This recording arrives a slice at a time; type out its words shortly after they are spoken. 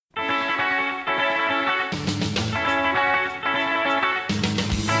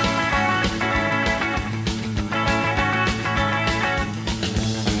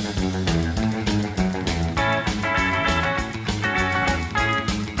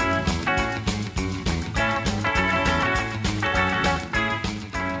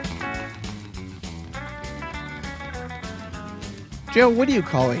Joe, what do you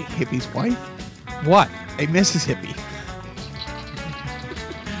call a hippie's wife? What? A Mrs. Hippie.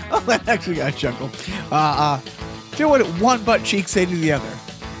 Oh, that actually got a chuckle. Joe, what did one butt cheek say to the other?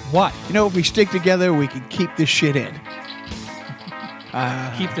 What? You know, if we stick together, we can keep this shit in.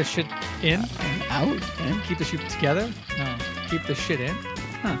 Keep the shit in? Out? In? Keep the shit together? No. Keep the shit in?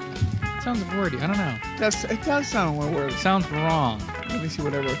 Huh. Sounds wordy. I don't know. It does sound one word. Sounds wrong. Let me see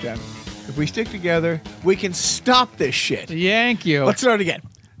what I wrote down. If we stick together, we can stop this shit. Thank you. Let's start again.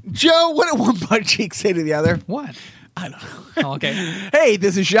 Joe, what did one butt cheek say to the other? What? I don't know. Oh, okay. Hey,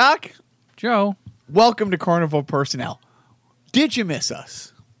 this is Jacques. Joe. Welcome to Carnival Personnel. Did you miss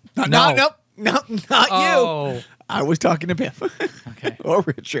us? No. Not Oh. you. I was talking to Biff. Okay. Or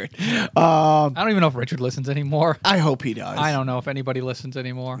Richard. I don't even know if Richard listens anymore. I hope he does. I don't know if anybody listens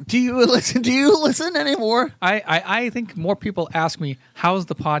anymore. Do you listen anymore? I think more people ask me, how's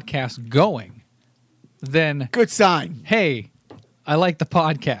the podcast going? Than, Good sign. hey, I like the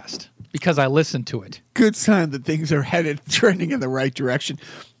podcast because I listen to it. Good sign that things are trending in the right direction.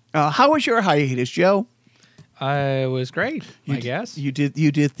 How was your hiatus, Joe? It was great, I guess. You did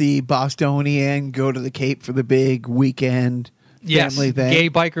the Bostonian, go to the Cape for the big weekend family thing. Gay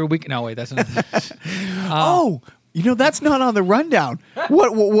biker week. No, wait, that's not. That's not on the rundown.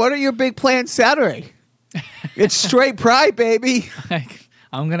 What are your big plans Saturday? It's straight pride, baby.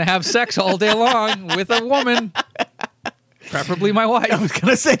 I'm going to have sex all day long with a woman, preferably my wife. I was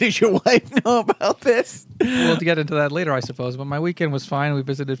going to say, does your wife know about this? We'll get into that later, I suppose. But my weekend was fine. We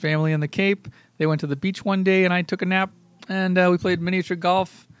visited family in the Cape. They went to the beach one day, and I took a nap. And we played miniature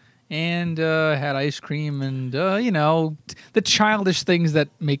golf and had ice cream and, the childish things that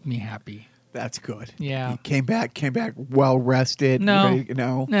make me happy. That's good. Yeah. You came back well rested. No.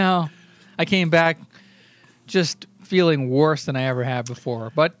 No. No. I came back just feeling worse than I ever had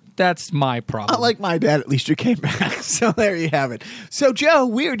before. But that's my problem. Unlike my dad, at least you came back. So there you have it. So, Joe,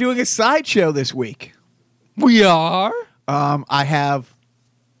 we are doing a sideshow this week. We are? I have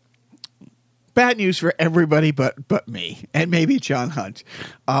bad news for everybody but me and maybe John Hunt.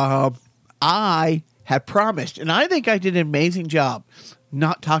 I had promised, and I think I did an amazing job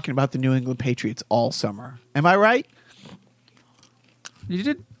not talking about the New England Patriots all summer. Am I right? You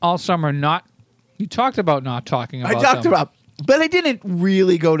did all summer not... You talked about not talking about but I didn't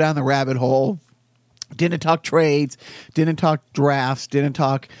really go down the rabbit hole. Didn't talk trades, didn't talk drafts, didn't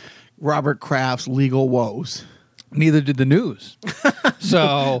talk Robert Kraft's legal woes. Neither did the news.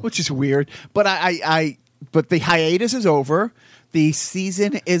 So, which is weird. But but the hiatus is over. The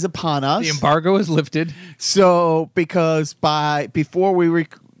season is upon us. The embargo is lifted. So because before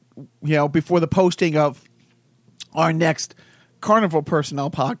the posting of our next Carnival Personnel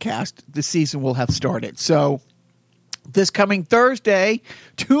podcast, the season will have started. So this coming Thursday,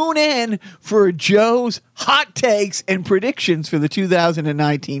 tune in for Joe's hot takes and predictions for the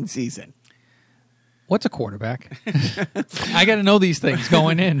 2019 season. What's a quarterback? I got to know these things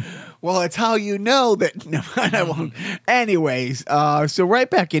going in. Well, it's how you know that. No, I won't. Anyways, so right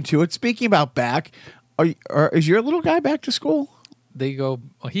back into it. Speaking about back, is your little guy back to school? He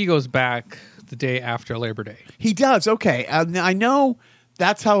goes back the day after Labor Day. He does. Okay. I know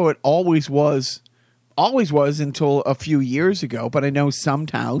that's how it always was until a few years ago. But I know some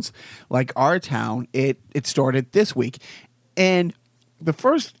towns, like our town, it started this week. And at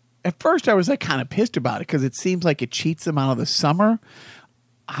first I was like kind of pissed about it because it seems like it cheats them out of the summer.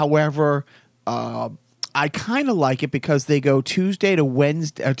 However, I kind of like it because they go Tuesday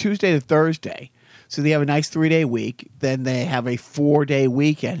to Thursday. So they have a nice 3-day week. Then they have a 4-day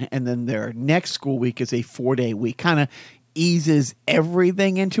weekend. And then their next school week is a 4-day week. Kind of eases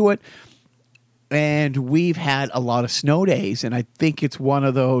everything into it. And we've had a lot of snow days. And I think it's one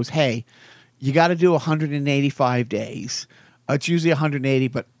of those, hey, you got to do 185 days. It's usually 180,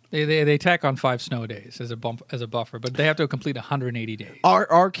 but They tack on 5 snow days as a buffer, but they have to complete 180 days.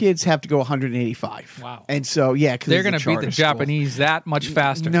 Our kids have to go 185. Wow. And so, yeah, because they're going to beat the Japanese that much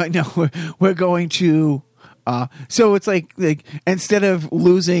faster. No, we're going to. So it's like instead of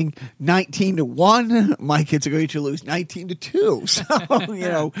losing 19-1, my kids are going to lose 19-2.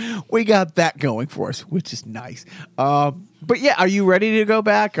 So we got that going for us, which is nice. But yeah, are you ready to go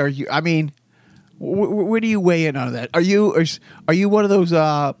back? Are you? I mean. Where do you weigh in on that? Are you one of those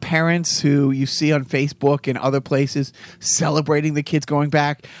parents who you see on Facebook and other places celebrating the kids going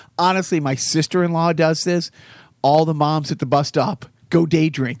back? Honestly, my sister-in-law does this. All the moms at the bus stop go day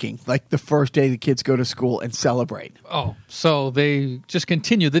drinking, like the first day the kids go to school, and celebrate. Oh, so they just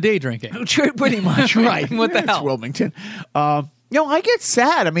continue the day drinking. Pretty much, right. What the hell? Wilmington. I get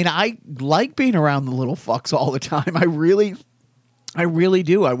sad. I mean, I like being around the little fucks all the time. I really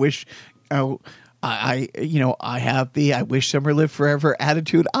do. I wish... I have the I wish summer lived forever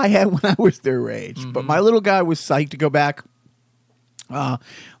attitude I had when I was their age. But my little guy was psyched to go back.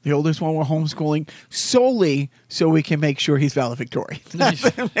 The oldest one we're homeschooling solely so we can make sure he's valedictorian. That's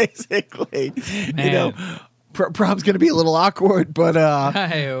it, basically. Man. Prom's going to be a little awkward, but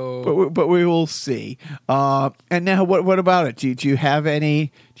Hi-oh. but we will see. And now, what about it? Do you have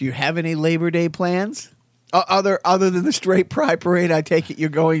any Labor Day plans other than the straight pride parade? I take it you're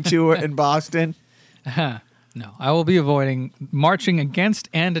going to in Boston. No, I will be avoiding marching against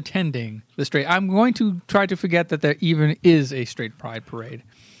and attending the straight. I'm going to try to forget that there even is a straight pride parade.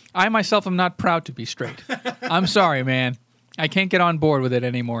 I myself am not proud to be straight. I'm sorry, man. I can't get on board with it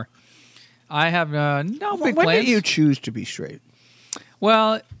anymore. I have no big When plans. did you choose to be straight?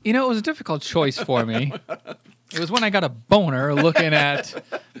 Well, it was a difficult choice for me. It was when I got a boner looking at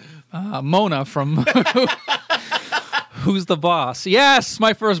Mona from Who's the Boss? Yes,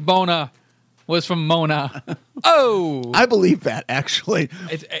 my first boner was from Mona. Oh! I believe that, actually.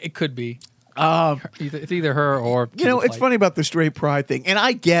 It could be. It's either her or... It's funny about the straight pride thing. And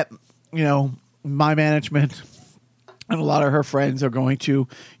I get, my management and a lot of her friends are going to,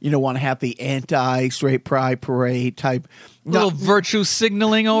 want to have the anti-straight pride parade type. Little virtue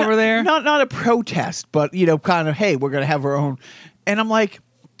signaling over there. Not a protest, but, kind of, hey, we're going to have our own. And I'm like,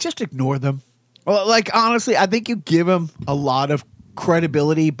 just ignore them. Well, honestly, I think you give them a lot of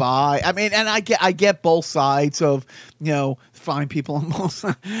credibility by, and I get both sides of, fine people on both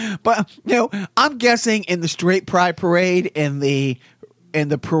sides. But, I'm guessing in the straight pride parade and the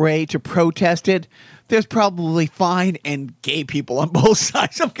parade to protest it, there's probably fine and gay people on both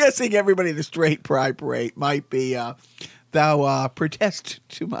sides. I'm guessing everybody in the straight pride parade might be, thou protest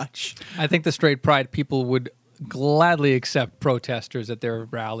too much. I think the straight pride people would gladly accept protesters at their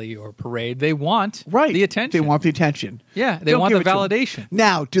rally or parade. They want the attention. They want the attention. Yeah, they want the validation.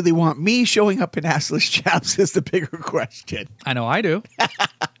 Now, do they want me showing up in assless chaps is the bigger question. I know I do.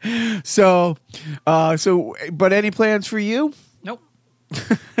 So, but any plans for you? Nope.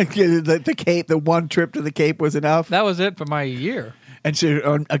 The Cape, the one trip to the Cape was enough? That was it for my year. And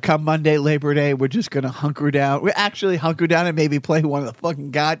so come Monday, Labor Day, we're just going to hunker down. We actually hunker down and maybe play one of the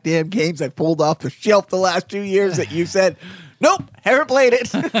fucking goddamn games I pulled off the shelf the last 2 years that you said, nope, haven't played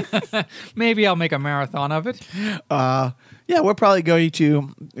it. Maybe I'll make a marathon of it. Yeah, we're probably going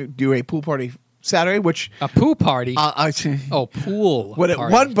to do a pool party Saturday, which... A pool party? What Pool party.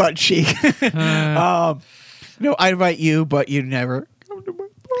 one butt cheek. I invite you, but you never come to my parties.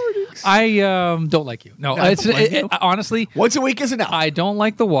 I don't like you. No, honestly, once a week is enough. I don't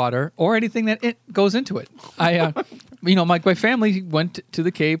like the water or anything that it goes into it. My family went to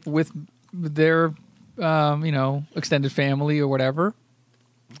the Cape with their, extended family or whatever.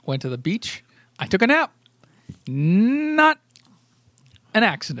 Went to the beach. I took a nap. Not an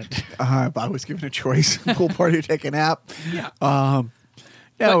accident. If I was given a choice, pool party or take a nap. Yeah.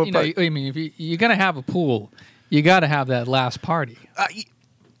 If you're gonna have a pool, you got to have that last party.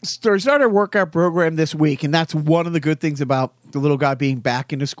 There's not a workout program this week, and that's one of the good things about the little guy being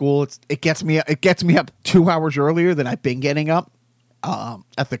back into school. It gets me up 2 hours earlier than I've been getting up.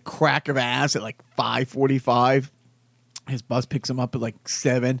 At the crack of ass at 5:45. His bus picks him up at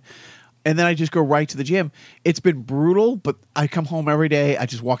 7. And then I just go right to the gym. It's been brutal, but I come home every day. I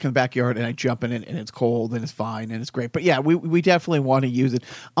just walk in the backyard and I jump in it, and it's cold and it's fine and it's great. But yeah, we definitely want to use it.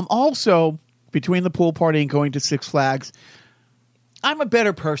 I'm also, between the pool party and going to Six Flags, I'm a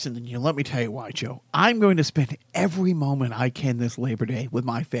better person than you. Let me tell you why, Joe. I'm going to spend every moment I can this Labor Day with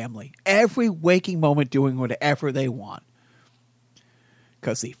my family. Every waking moment doing whatever they want.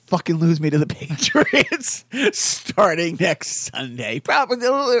 Because they fucking lose me to the Patriots starting next Sunday. Probably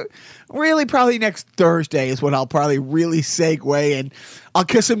next Thursday is when I'll probably really segue, and I'll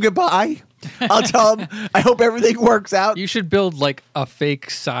kiss them goodbye. I'll tell them I hope everything works out. You should build a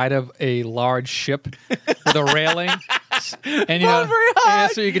fake side of a large ship with a railing.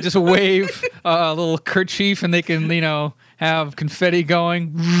 And so you could just wave a little kerchief and they can, have confetti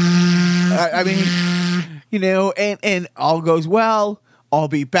going. And all goes well. I'll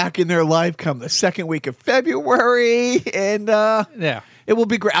be back in their life come the second week of February, and it will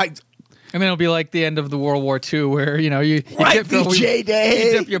be great. It'll be like the end of the World War II, where you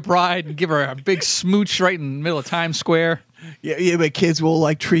dip your bride and give her a big smooch right in the middle of Times Square. Yeah, my kids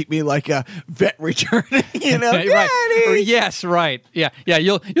will treat me like a vet returning, Daddy. Right. Yes, right. Yeah.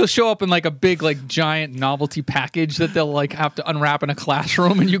 You'll show up in a big giant novelty package that they'll have to unwrap in a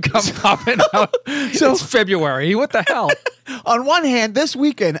classroom, and you come popping out. So it's February. What the hell? On one hand, this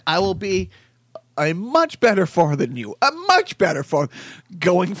weekend I will be a much better father than you. A much better father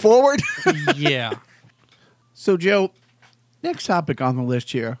going forward. Yeah. So, Joe, next topic on the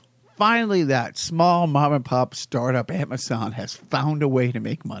list here. finally that small mom and pop startup Amazon has found a way to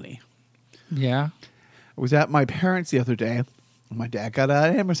make money. Yeah. I was at my parents' the other day, and my dad got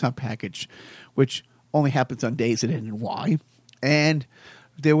an Amazon package, which only happens on days that end in Y. And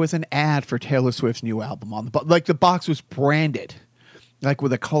there was an ad for Taylor Swift's new album on the box. Like, the box was branded, like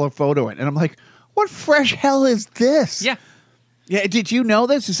with a color photo in it. And I'm like, what fresh hell is this? Yeah. Yeah, did you know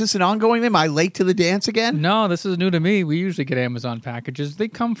this? Is this an ongoing thing? Am I late to the dance again? No, this is new to me. We usually get Amazon packages. They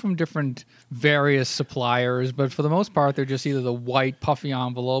come from different various suppliers, but for the most part, they're just either the white puffy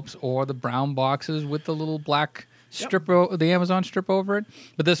envelopes or the brown boxes with the little black strip, the Amazon strip over it.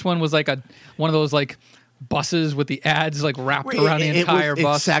 But this one was like one of those like buses with the ads like wrapped around the entire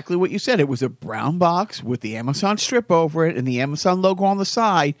bus. Exactly what you said. It was a brown box with the Amazon strip over it and the Amazon logo on the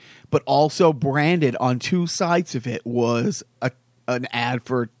side, but also branded on two sides of it was an ad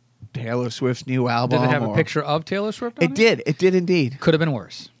for Taylor Swift's new album. Did it have a picture of Taylor Swift on it? It did. It did indeed. Could have been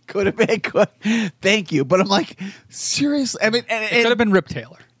worse. Could have been. Thank you. But I'm like, seriously? I mean, it could have been Rip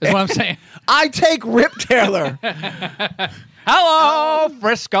Taylor, is what I'm saying. I take Rip Taylor. Hello,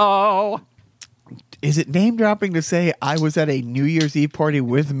 Frisco. Is it name dropping to say I was at a New Year's Eve party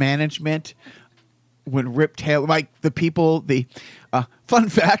with management when Rip Taylor, like the people, fun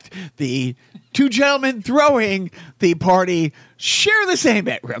fact, the two gentlemen throwing the party share the same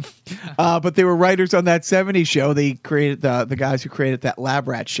bedroom. But they were writers on that 70s show. They created the guys who created that Lab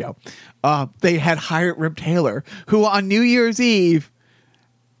Rat show. They had hired Rip Taylor, who on New Year's Eve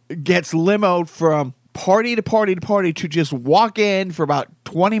gets limoed from party to party to party to just walk in for about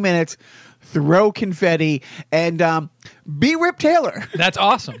 20 minutes, throw confetti, and be Rip Taylor. That's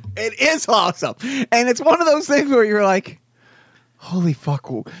awesome. It is awesome. And it's one of those things where you're like, holy fuck,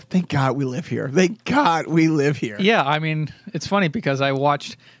 thank God we live here. Thank God we live here. Yeah, I mean, it's funny because I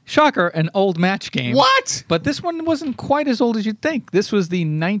watched, shocker, an old Match game. What? But this one wasn't quite as old as you'd think. This was the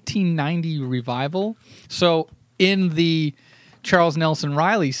 1990 revival. So in the Charles Nelson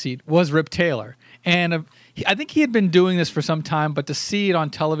Riley seat was Rip Taylor. And I think he had been doing this for some time, but to see it on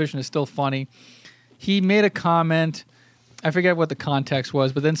television is still funny. He made a comment. I forget what the context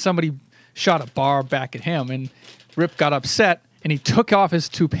was, but then somebody shot a bar back at him, and Rip got upset, and he took off his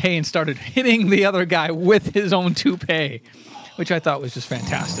toupee and started hitting the other guy with his own toupee, which I thought was just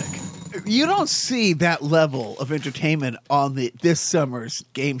fantastic. You don't see that level of entertainment on this summer's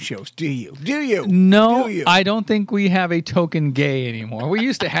game shows, do you? Do you? No, do you? I don't think we have a token gay anymore. We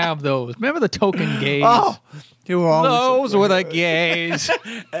used to have those. Remember the token gays? Oh, you were always those were the gays.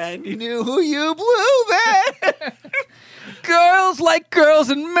 And you knew who you blew then. Girls like girls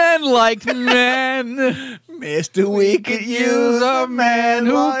and men like men. Mr. We could use a man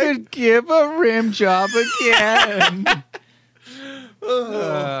who could give a rim job again.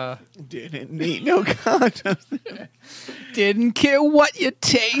 Didn't need no condoms. Didn't care what you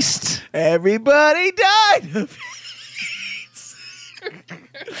taste. Everybody died of AIDS.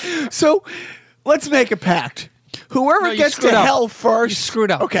 So let's make a pact. Whoever gets to hell first. You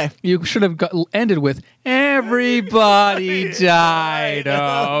screwed up. Okay. You should have ended with everybody died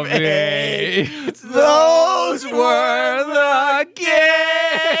of AIDS. Those were the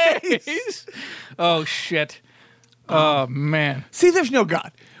gays. Oh, shit. Oh, man. See, there's no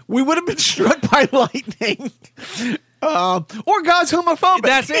God. We would have been struck by lightning. Or God's homophobic.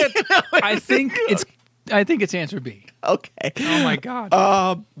 That's it. I think it's answer B. Okay. Oh, my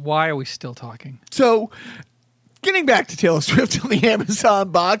God. Why are we still talking? So, getting back to Taylor Swift on the Amazon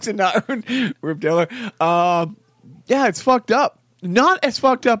box and not Rip Taylor. Yeah, it's fucked up. Not as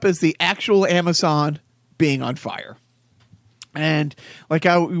fucked up as the actual Amazon being on fire. And like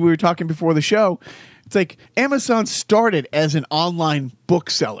we were talking before the show, it's like Amazon started as an online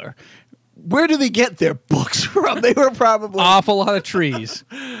bookseller. Where do they get their books from? They were probably awful lot of trees.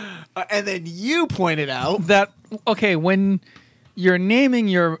 And then you pointed out that, okay, when you're naming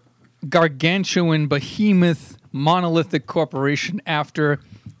your gargantuan behemoth monolithic corporation after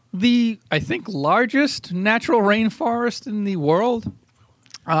the, I think, largest natural rainforest in the world,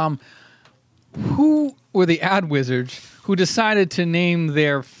 who were the ad wizards who decided to name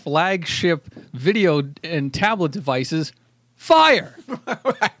their flagship video and tablet devices Fire?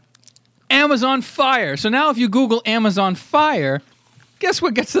 Amazon Fire. So now if you Google Amazon Fire, guess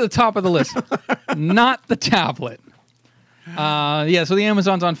what gets to the top of the list? Not the tablet. Yeah, so the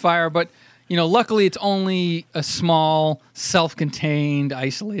Amazon's on fire, but luckily it's only a small, self-contained,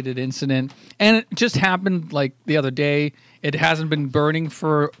 isolated incident, and it just happened like the other day. It hasn't been burning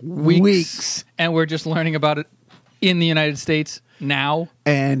for weeks. And we're just learning about it in the United States now.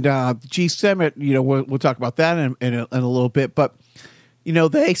 And G Summit, we'll talk about that in a little bit, but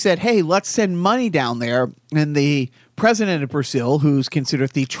they said, hey, let's send money down there. And the president of Brazil, who's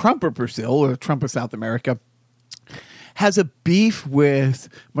considered the Trump of Brazil, or Trump of South America, has a beef with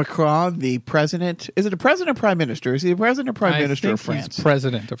Macron, the president. Is it a president or prime minister? Is he the president or prime minister of France? He's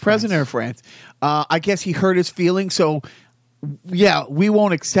president of France. President of France. I guess he hurt his feelings. So, yeah, we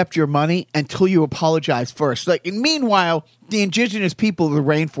won't accept your money until you apologize first. Like, and meanwhile, the indigenous people of the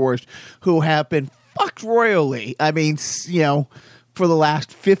rainforest who have been fucked royally. I mean, for the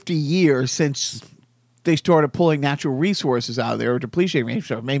last 50 years since they started pulling natural resources out of there, or depletion,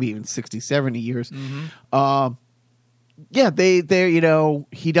 so maybe even 60, 70 years. Mm-hmm. Yeah,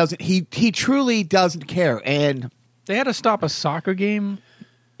 he truly doesn't care. And they had to stop a soccer game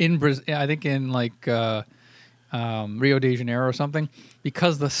in Brazil, I think in Rio de Janeiro or something,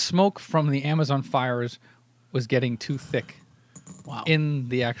 because the smoke from the Amazon fires was getting too thick. Wow. In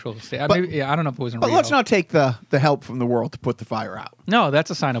the actual state. I don't know if it was in But Rio. let's not take the help from the world to put the fire out. No,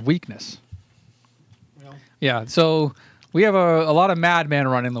 that's a sign of weakness. Yeah, so we have a lot of madmen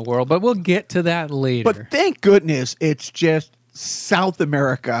running the world, but we'll get to that later. But thank goodness it's just South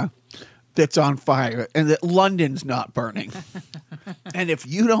America that's on fire and that London's not burning. And if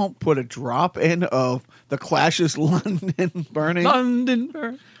you don't put a drop in of the Clash's London burning. London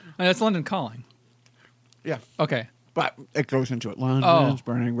burn. That's London Calling. Yeah. Okay. But it goes into it. London's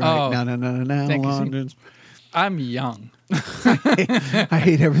burning right now. Thank you, London's. I'm young. I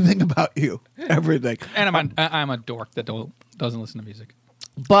hate everything about you. Everything. And I'm a dork that doesn't listen to music.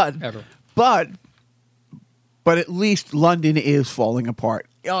 But Ever. But at least London is falling apart.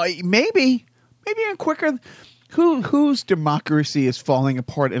 Maybe even quicker. Whose democracy is falling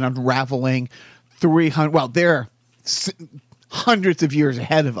apart and unraveling 300? Well, they're hundreds of years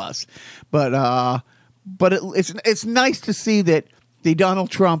ahead of us. But it's nice to see that the Donald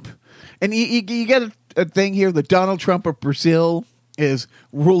Trump, and you get a thing here. The Donald Trump of Brazil is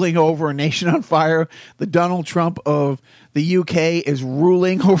ruling over a nation on fire. The Donald Trump of the UK is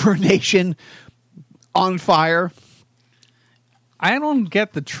ruling over a nation on fire. I don't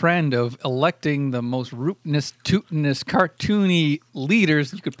get the trend of electing the most rootinest, tootinest, cartoony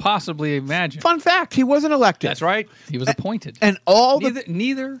leaders you could possibly imagine. Fun fact: he wasn't elected. That's right. He was appointed. And all the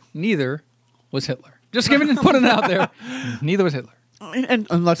neither was Hitler. Just putting it out there. Neither was Hitler. And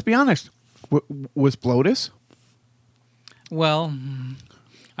let's be honest, was Blotus? Well,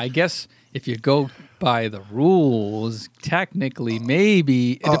 I guess if you go by the rules, technically,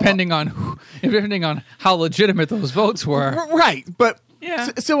 maybe depending on how legitimate those votes were. Right, but yeah.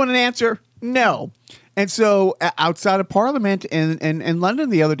 So in an answer, no. And so outside of Parliament in London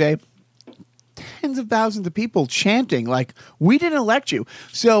the other day, tens of thousands of people chanting like, "We didn't elect you."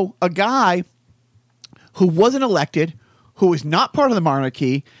 So a guy who wasn't elected, who is not part of the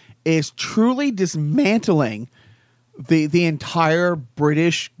monarchy, is truly dismantling the entire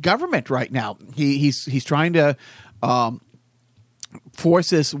British government right now. He's trying to force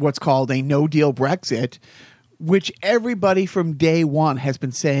this what's called a no-deal Brexit, which everybody from day one has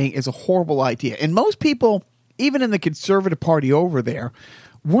been saying is a horrible idea. And most people, even in the Conservative Party over there,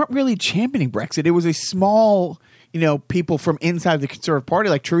 weren't really championing Brexit. It was a small, people from inside the Conservative Party,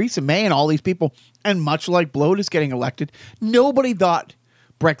 like Theresa May and all these people, and much like Blotus getting elected, nobody thought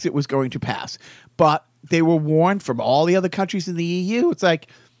Brexit was going to pass. But they were warned from all the other countries in the EU. It's like,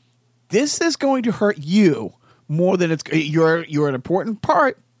 this is going to hurt you more than you're an important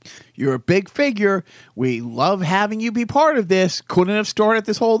part. You're a big figure. We love having you be part of this. Couldn't have started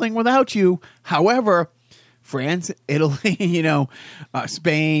this whole thing without you. However, France, Italy,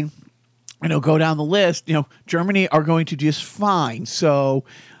 Spain, go down the list. Germany are going to just fine. So,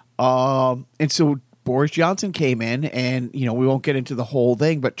 so Boris Johnson came in, and we won't get into the whole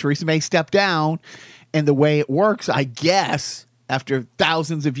thing, but Theresa May stepped down. And the way it works, I guess, after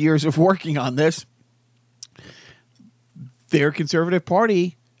thousands of years of working on this, their Conservative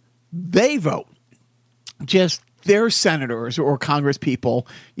Party, they vote. Just their senators or Congress people,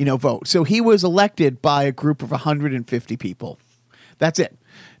 vote. So he was elected by a group of 150 people. That's it.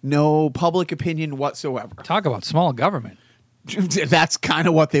 No public opinion whatsoever. Talk about small government. That's kind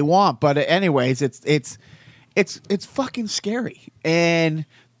of what they want. But anyways, it's fucking scary. And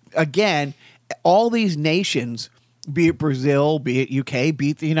again, all these nations, be it Brazil, be it UK, be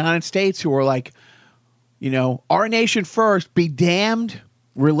it the United States, who are like, our nation first, be damned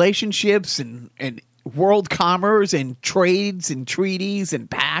relationships and world commerce and trades and treaties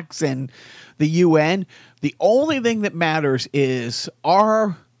and pacts and the UN. The only thing that matters is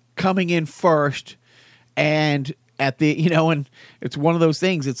our coming in first, and at the, and it's one of those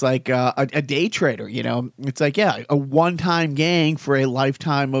things. It's like a day trader, it's like, yeah, a one-time gang for a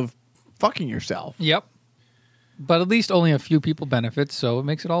lifetime of fucking yourself. Yep. But at least only a few people benefit, so it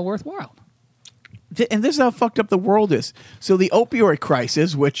makes it all worthwhile. And this is how fucked up the world is. So the opioid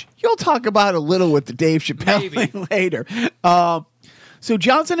crisis, which you'll talk about a little with the Dave Chappelle thing later. So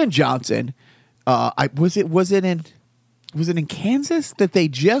Johnson and Johnson, was it in Kansas that they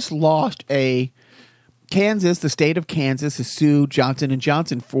just lost Kansas, the state of Kansas, has sued Johnson &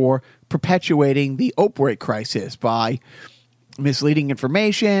 Johnson for perpetuating the opioid crisis by misleading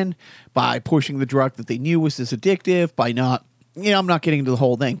information, by pushing the drug that they knew was this addictive, by not, I'm not getting into the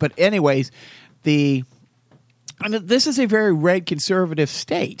whole thing. But anyways, this is a very red conservative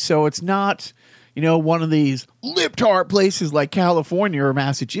state. So it's not, one of these libtard places like California or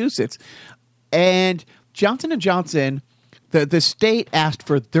Massachusetts. And Johnson & Johnson, the state asked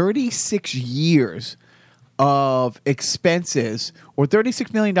for 36 years of expenses, or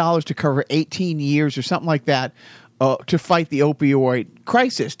 $36 million to cover 18 years or something like that, to fight the opioid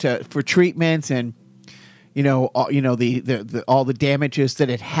crisis, for treatments and all the damages that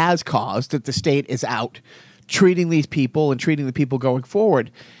it has caused, that the state is out treating these people and treating the people going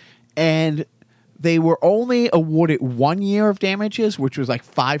forward. And they were only awarded 1 year of damages, which was like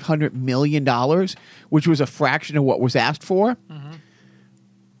 $500 million, which was a fraction of what was asked for. Mm-hmm.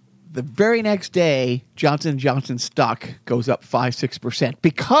 The very next day, Johnson & Johnson's stock goes up 5-6%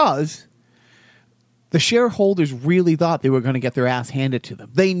 because the shareholders really thought they were going to get their ass handed to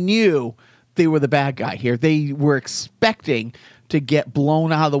them. They knew they were the bad guy here. They were expecting to get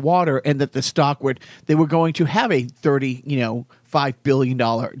blown out of the water, and that the stock they were going to have a $5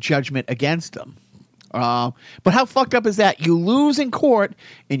 billion judgment against them. But how fucked up is that? You lose in court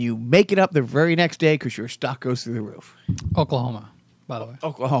and you make it up the very next day because your stock goes through the roof. Oklahoma, by the way.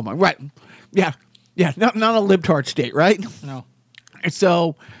 Oklahoma, right. Yeah. Not a libtard state, right? No.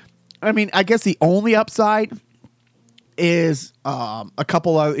 So, I guess the only upside is a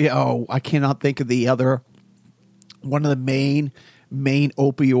couple of, I cannot think of the other, one of the main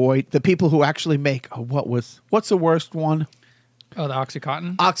opioid, the people who actually make, what's the worst one? Oh, the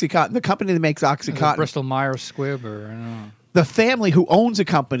OxyContin? OxyContin, the company that makes OxyContin. Bristol Myers Squibb, or I don't know. The family who owns a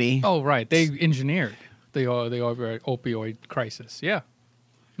company. Oh, right. They engineered the opioid crisis. Yeah.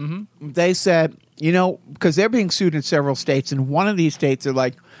 Mm-hmm. They said, because they're being sued in several states, and one of these states are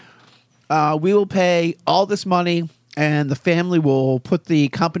like, we will pay all this money, and the family will put the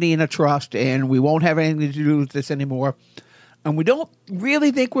company in a trust, and we won't have anything to do with this anymore. And we don't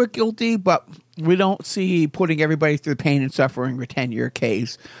really think we're guilty, but we don't see putting everybody through pain and suffering with a 10-year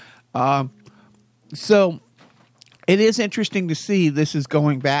case. So it is interesting to see this is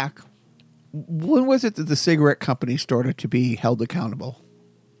going back. When was it that the cigarette company started to be held accountable?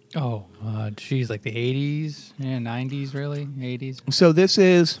 Oh, like the 80s? Yeah, 90s, really? 80s? So this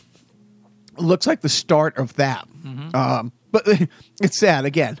looks like the start of that. Mm-hmm. But it's sad.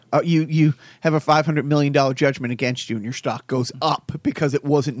 Again, you have a $500 million judgment against you, and your stock goes up because it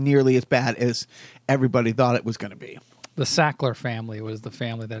wasn't nearly as bad as everybody thought it was going to be. The Sackler family was the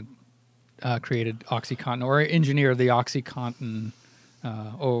family that created OxyContin, or engineered the OxyContin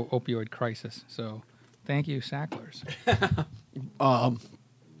opioid crisis. So thank you, Sacklers.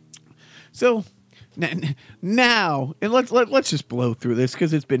 So now, and let's just blow through this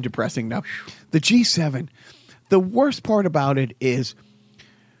because it's been depressing now. The G7. The worst part about it is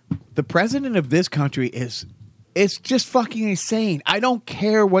the president of this country it's just fucking insane. I don't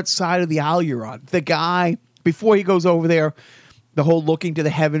care what side of the aisle you're on. The guy, before he goes over there, the whole looking to the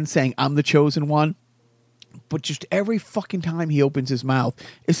heavens saying, I'm the chosen one. But just every fucking time he opens his mouth,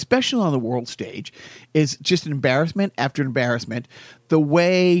 especially on the world stage, is just an embarrassment after embarrassment. The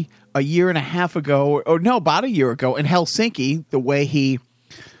way a year and a half ago, or no, about a year ago in Helsinki, the way he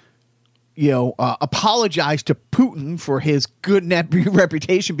apologized to Putin for his good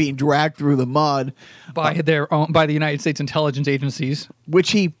reputation being dragged through the mud by the United States intelligence agencies,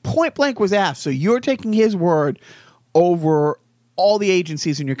 which he point blank was asked. So you're taking his word over all the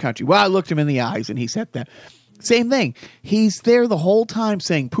agencies in your country. Well, I looked him in the eyes and he said that. Same thing. He's there the whole time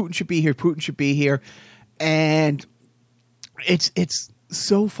saying Putin should be here. Putin should be here, and it's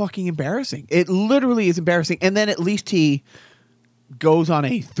so fucking embarrassing. It literally is embarrassing. And then at least he goes on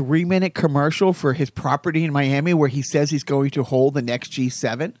a 3-minute commercial for his property in Miami where he says he's going to hold the next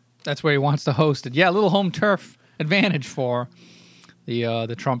G7. That's where he wants to host it. Yeah, a little home turf advantage for the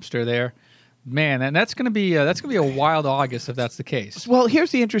Trumpster there. Man, and that's gonna be a wild August if that's the case. Well,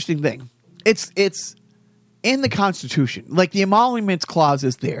 here's the interesting thing. It's in the Constitution. Like, the emoluments clause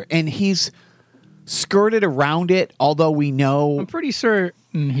is there, and he's skirted around it, although we know I'm pretty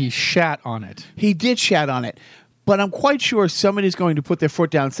certain he shat on it. He did shat on it. But I'm quite sure somebody's going to put their foot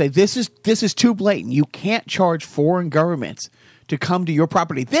down and say, this is too blatant. You can't charge foreign governments to come to your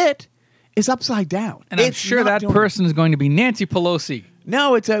property. That is upside down. And I'm It's sure not that doing- person is going to be Nancy Pelosi.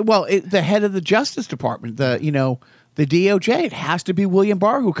 No, it's the head of the Justice Department, the DOJ. It has to be William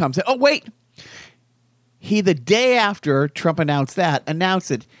Barr who comes in. Oh, wait. He, the day after Trump announced that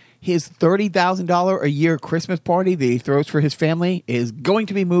his $30,000 a year Christmas party that he throws for his family is going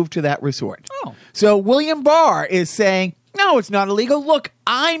to be moved to that resort. Oh. So William Barr is saying, no, it's not illegal. Look,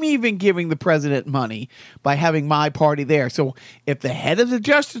 I'm even giving the president money by having my party there. So if the head of the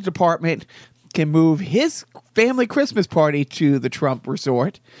Justice Department can move his family Christmas party to the Trump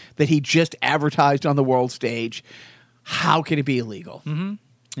resort that he just advertised on the world stage, how can it be illegal?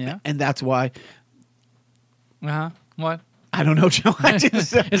 Mm-hmm. Yeah. And that's why, What? I don't know, Joe. I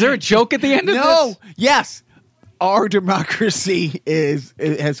just, Is there a joke at the end of no, this? yes, our democracy has.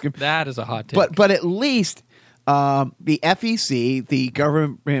 That is a hot take. But at least the FEC, the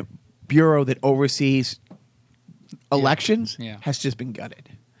government bureau that oversees elections, Yeah. has just been gutted.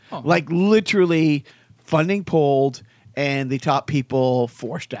 Oh. Like literally, funding pulled and the top people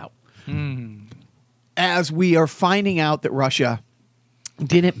forced out. As we are finding out that Russia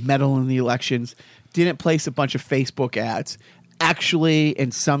didn't meddle in the elections, didn't place a bunch of Facebook ads, actually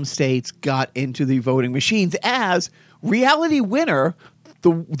in some states got into the voting machines, as Reality Winner,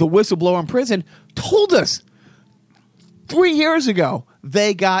 the whistleblower in prison, told us 3 years ago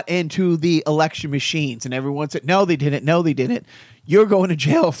they got into the election machines, and everyone said, no, they didn't. No, they didn't. You're going to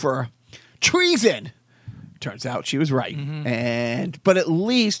jail for treason. Turns out she was right. But at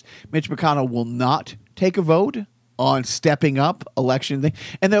least Mitch McConnell will not take a vote on stepping up election thing.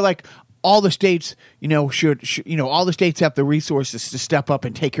 And they're like, all the states, should all the states have the resources to step up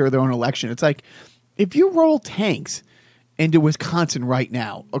and take care of their own election. It's like, if you roll tanks into Wisconsin right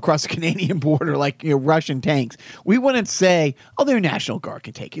now across the Canadian border, like Russian tanks, we wouldn't say, "Oh, their National Guard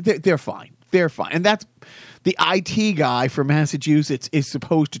can take it. They're fine. They're fine." And that's the IT guy from Massachusetts is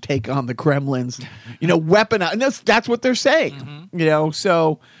supposed to take on the Kremlin's, weapon. And that's what they're saying.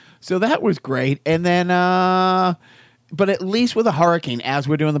 So that was great. And then, but at least with a hurricane, as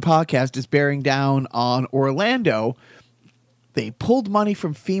we're doing the podcast, is bearing down on Orlando. They pulled money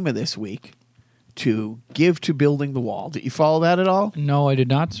from FEMA this week to give to building the wall. Did you follow that at all? No, I did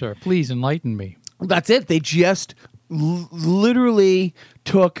not, sir. Please enlighten me. That's it. They just literally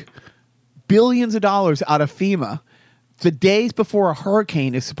took billions of dollars out of FEMA the days before a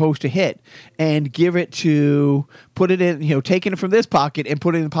hurricane is supposed to hit and put it in, taking it from this pocket and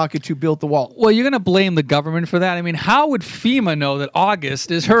put it in the pocket to build the wall. Well, you're going to blame the government for that? I mean, how would FEMA know that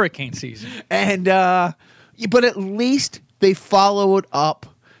August is hurricane season? And, but at least they followed up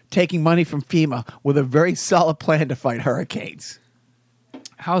taking money from FEMA with a very solid plan to fight hurricanes.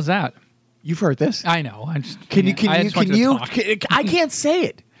 How's that? You've heard this. I know. I can't say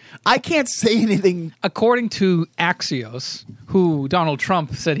it. I can't say anything. According to Axios, who Donald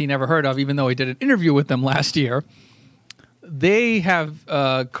Trump said he never heard of, even though he did an interview with them last year, they have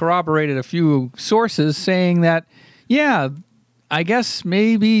corroborated a few sources saying that, yeah, I guess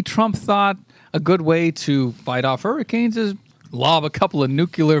maybe Trump thought a good way to fight off hurricanes is lob a couple of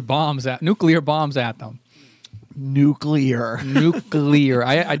nuclear bombs at them. Nuclear.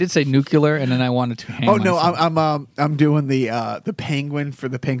 I did say nuclear, and then I wanted to hang myself. I'm doing the penguin for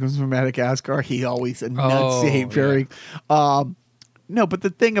the Penguins from Madagascar. He always enunciate very. No, but the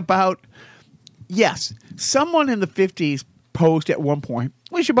thing about someone in the 50s posed at one point,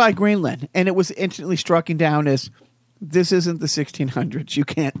 we should buy Greenland, and it was instantly struck down as this isn't the 1600s. You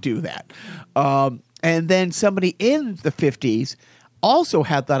can't do that. And then somebody in the 50s also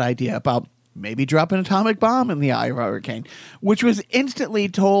had that idea about maybe drop an atomic bomb in the eye of a hurricane, which was instantly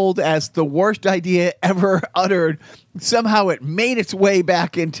told as the worst idea ever uttered. Somehow it made its way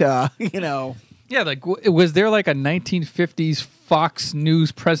back into, Yeah, like was there like a 1950s Fox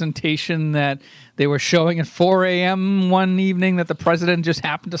News presentation that they were showing at 4 a.m. one evening that the president just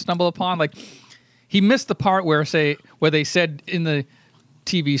happened to stumble upon? Like, he missed the part where they said in the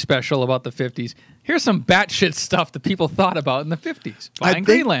TV special about the 50s, here's some batshit stuff that people thought about in the 50s. Buying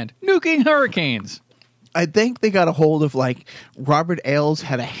Greenland, nuking hurricanes. I think they got a hold of Robert Ailes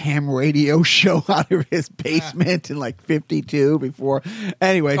had a ham radio show out of his basement in 52 before.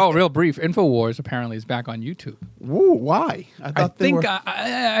 Anyway. Oh, real brief. InfoWars apparently is back on YouTube. Ooh, why? I think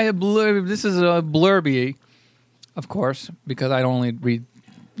this is a blurby, of course, because I only read,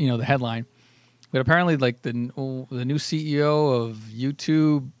 the headline. But apparently, the new CEO of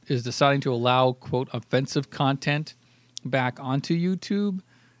YouTube is deciding to allow, quote, offensive content back onto YouTube.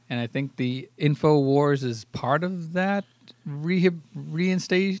 And I think the InfoWars is part of that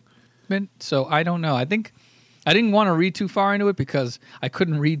reinstatement. So I don't know. I think I didn't want to read too far into it because I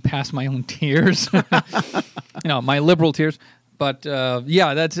couldn't read past my own tears. My liberal tears. But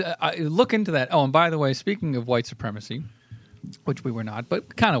yeah, that's look into that. Oh, and by the way, speaking of white supremacy, which we were not,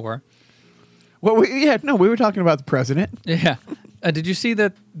 but kind of were. Well, we were talking about the president. Yeah. Did you see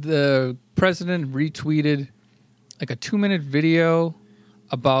that the president retweeted like a 2-minute video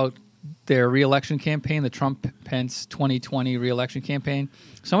about their re-election campaign, the Trump-Pence 2020 re-election campaign?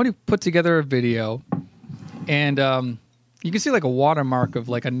 Somebody put together a video, and you can see like a watermark of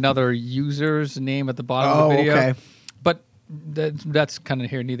like another user's name at the bottom of the video. Okay. But that's kind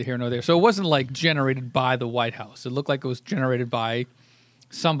of neither here nor there. So it wasn't like generated by the White House. It looked like it was generated by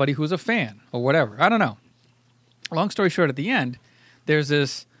somebody who's a fan or whatever. I don't know. Long story short, at the end, there's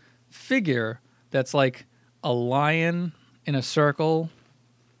this figure that's like a lion in a circle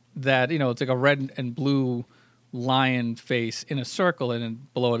that, it's like a red and blue lion face in a circle, and then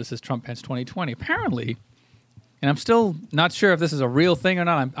below it says Trump Pence 2020. Apparently, and I'm still not sure if this is a real thing or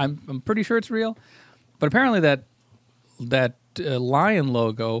not. I'm pretty sure it's real, but apparently that lion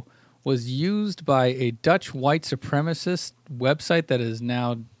logo was used by a Dutch white supremacist website that is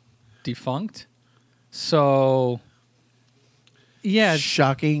now defunct. So, yeah.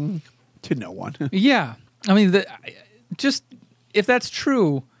 Shocking to no one. Yeah. I mean, just if that's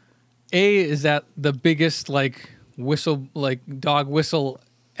true, is that the biggest dog whistle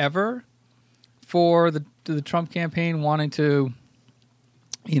ever for the Trump campaign wanting to,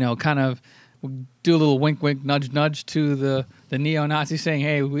 kind of do a little wink, wink, nudge, nudge to the neo-Nazis saying,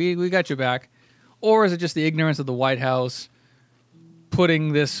 hey, we got your back? Or is it just the ignorance of the White House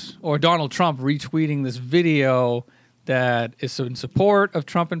putting this, or Donald Trump retweeting this video that is in support of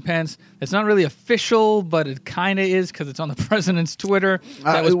Trump and Pence? It's not really official, but it kind of is because it's on the president's Twitter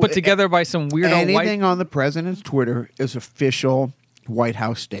that was put together by some weirdo Anything on the president's Twitter is official White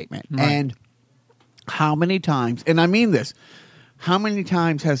House statement. Right. And how many times, and I mean this, how many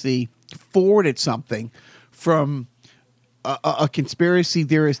times has he forwarded something from a conspiracy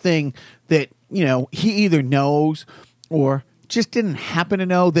theorist thing that, he either knows or just didn't happen to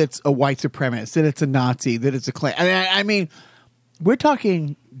know that's a white supremacist, that it's a Nazi, that it's a Klan. I mean, we're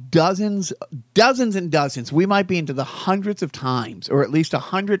talking dozens and dozens. We might be into the hundreds of times, or at least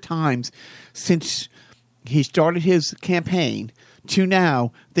 100 times since he started his campaign to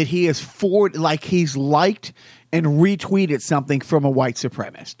now, that he has he's liked and retweeted something from a white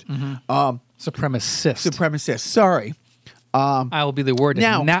supremacist. Mm-hmm. Supremacist. Sorry. I will be the word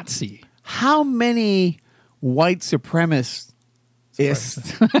now, Nazi. How many white supremacists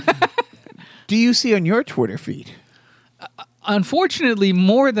do you see on your Twitter feed? Unfortunately,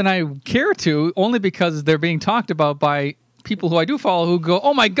 more than I care to, only because they're being talked about by people who I do follow who go,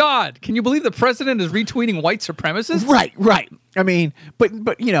 oh my God, can you believe the president is retweeting white supremacists? Right. I mean, but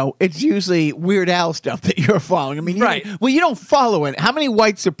it's usually Weird Al stuff that you're following. I mean, you don't follow it. How many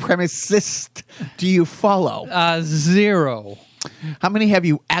white supremacists do you follow? 0. How many have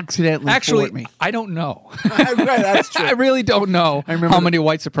you accidentally forwarded me? I don't know. Right, that's true. I really don't know how many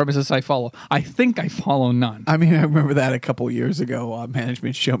white supremacists I follow. I think I follow none. I mean, I remember that a couple years ago.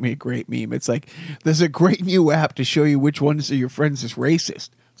 Management showed me a great meme. It's like, there's a great new app to show you which ones of your friends is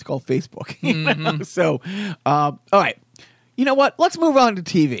racist. It's called Facebook. Mm-hmm. So, all right. You know what? Let's move on to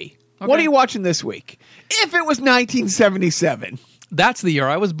TV. Okay. What are you watching this week? If it was 1977. That's the year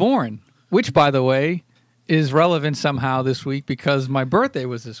I was born, which, by the way, is relevant somehow this week because my birthday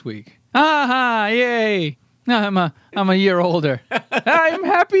was this week. Aha! Yay! I'm a year older. I'm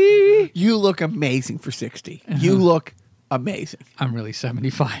happy. You look amazing for 60. You look amazing. I'm really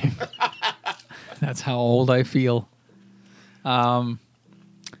 75. That's how old I feel.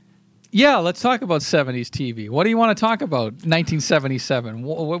 Yeah, let's talk about 70s TV. What do you want to talk about? 1977.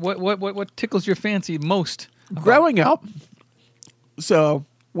 What tickles your fancy most? Growing up, so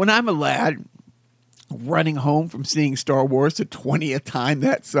when I'm a lad, running home from seeing Star Wars the 20th time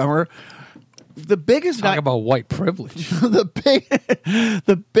that summer, the biggest Talk about white privilege.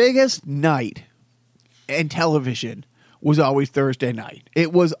 the biggest night in television was always Thursday night.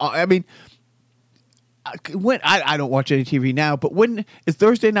 It was, I mean, when I don't watch any TV now, but when is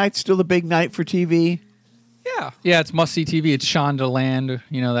Thursday night still the big night for TV? Yeah, it's must-see TV. It's Shondaland,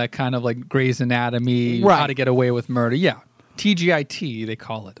 that kind of like Grey's Anatomy, right. How to Get Away with Murder. Yeah. TGIT, they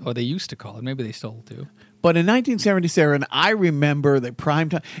call it, or they used to call it. Maybe they still do. But in 1977, I remember the prime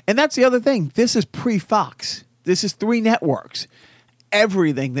time. And that's the other thing. This is pre-Fox. This is 3 networks.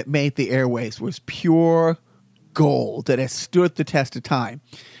 Everything that made the airways was pure gold that has stood the test of time.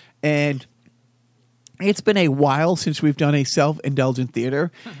 And it's been a while since we've done a self-indulgent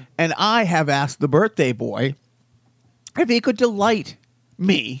theater. And I have asked the birthday boy if he could delight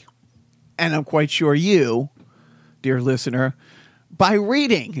me, and I'm quite sure you, dear listener, by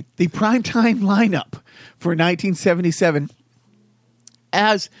reading the primetime lineup for 1977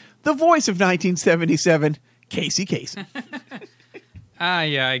 as the voice of 1977, Casey Kasem.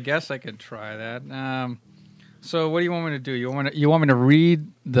 Yeah, I guess I could try that. So what do you want me to do? You want me to read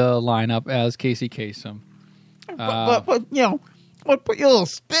the lineup as Casey Kasem? But put your little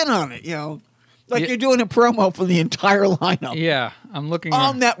spin on it, like you're doing a promo for the entire lineup. Yeah, I'm looking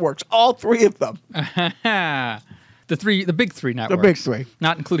all networks, all three of them. the big three networks. The big three,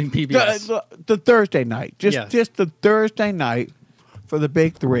 not including PBS. The Thursday night, just the Thursday night for the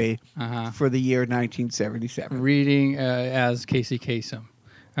big three for the year 1977. Reading as Casey Kasem.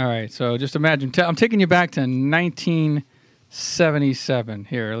 All right, so just imagine. I'm taking you back to 1977.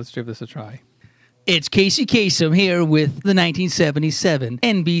 Here, let's give this a try. It's Casey Kasem here with the 1977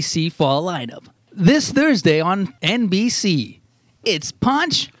 NBC Fall Lineup. This Thursday on NBC, it's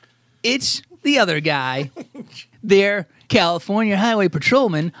Punch, it's the other guy. They're California Highway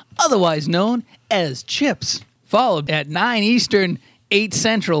Patrolman, otherwise known as Chips. Followed at 9 Eastern, 8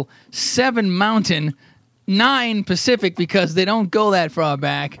 Central, 7 Mountain, 9 Pacific, because they don't go that far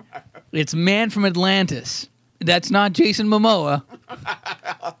back. It's Man from Atlantis. That's not Jason Momoa.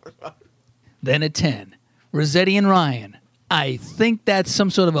 Then at 10, Rossetti and Ryan. I think that's some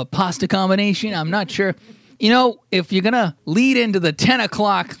sort of a pasta combination. I'm not sure. If you're going to lead into the 10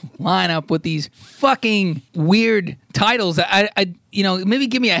 o'clock lineup with these fucking weird titles, maybe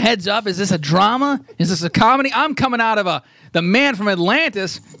give me a heads up. Is this a drama? Is this a comedy? I'm coming out of the Man from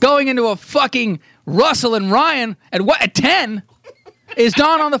Atlantis, going into a fucking Russell and Ryan at 10? Is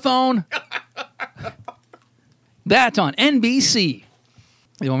Dawn on the phone? That's on NBC.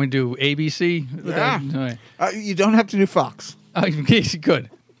 You want me to do ABC? Yeah. You don't have to do Fox. Oh, in case you could.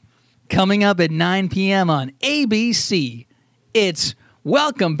 Coming up at 9 p.m. on ABC, it's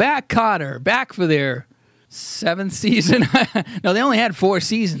Welcome Back, Kotter, back for their 7th season. No, they only had 4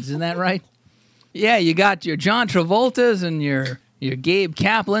 seasons, isn't that right? Yeah, you got your John Travoltas and your Gabe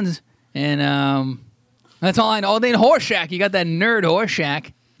Kaplans, and that's all I know. Oh, then Horshack, you got that nerd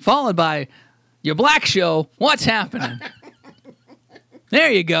Horshack, followed by your Black Show, What's Happening? There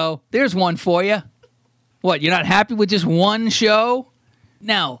you go. There's one for you. What, you're not happy with just one show?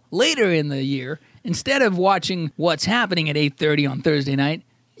 Now, later in the year, instead of watching What's Happening at 8:30 on Thursday night,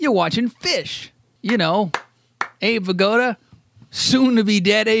 you're watching Fish. Abe Vigoda, soon to be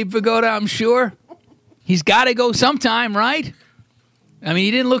dead Abe Vigoda, I'm sure. He's got to go sometime, right? I mean,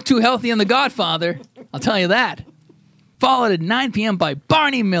 he didn't look too healthy in The Godfather, I'll tell you that. Followed at 9 p.m. by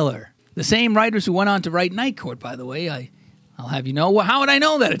Barney Miller, the same writers who went on to write Night Court, by the way. I'll have you know. Well, how would I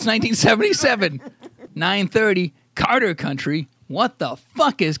know that? It's 1977. 9:30, Carter Country. What the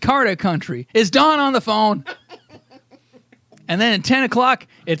fuck is Carter Country? Is Dawn on the phone? And then at 10 o'clock,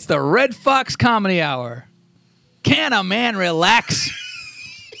 it's the Red Fox Comedy Hour. Can a man relax?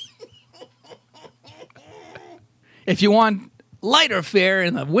 If you want lighter fare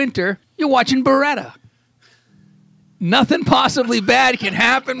in the winter, you're watching Beretta. Nothing possibly bad can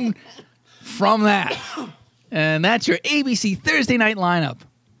happen from that. And that's your ABC Thursday night lineup.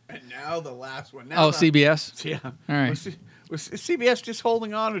 And now the last one. CBS? Yeah. All right. Was CBS just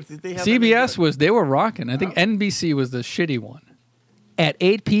holding on, or did they have CBS they were rocking. I think NBC was the shitty one. At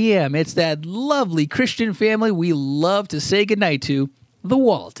 8 p.m., it's that lovely Christian family we love to say goodnight to, the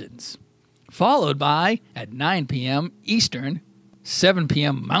Waltons. Followed by, at 9 p.m. Eastern, 7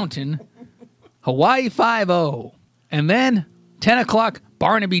 p.m. Mountain, Hawaii Five-0. And then, 10 o'clock,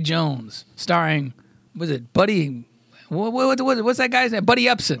 Barnaby Jones, starring, was it Buddy, what's that guy's name? Buddy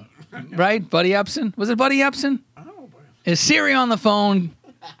Epson, right? Buddy Epson? Was it Buddy Epson? Is Siri on the phone?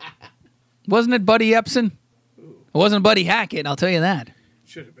 Wasn't it Buddy Epson? It wasn't Buddy Hackett, I'll tell you that.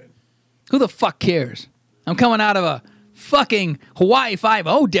 Should have been. Who the fuck cares? I'm coming out of a fucking Hawaii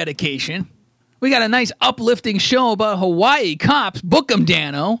Five-0 dedication. We got a nice uplifting show about Hawaii cops. Book 'em,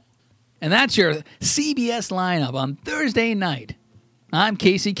 Dano. And that's your CBS lineup on Thursday night. I'm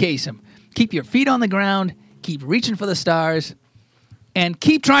Casey Kasem. Keep your feet on the ground. Keep reaching for the stars. And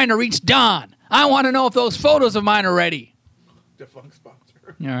keep trying to reach Don. I want to know if those photos of mine are ready. Defunct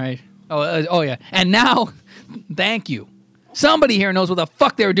sponsor. All right. Oh yeah. And now, thank you. Somebody here knows what the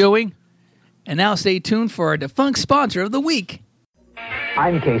fuck they're doing. And now stay tuned for our defunct sponsor of the week.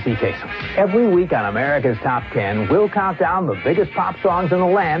 I'm Casey Kasem. Every week on America's Top 10, we'll count down the biggest pop songs in the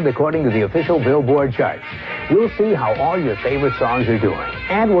land according to the official Billboard charts. We'll see how all your favorite songs are doing.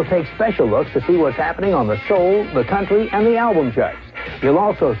 And we'll take special looks to see what's happening on the soul, the country, and the album charts. You'll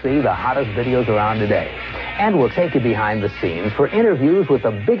also see the hottest videos around today. And we'll take you behind the scenes for interviews with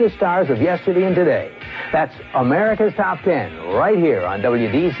the biggest stars of yesterday and today. That's America's Top 10 right here on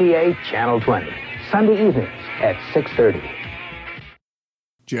WDCA Channel 20. Sunday evenings at 6:30.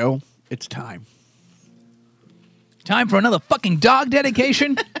 Joe, it's time. Time for another fucking dog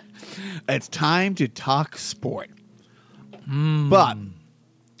dedication. It's time to talk sport. But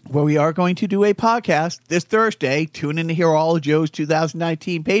we are going to do a podcast this Thursday. Tune in to hear all of Joe's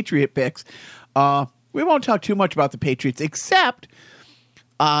 2019 Patriot picks. We won't talk too much about the Patriots, except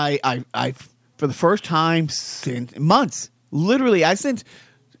I for the first time since months, literally, I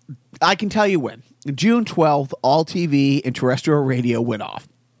can tell you when. June 12th, all TV and terrestrial radio went off.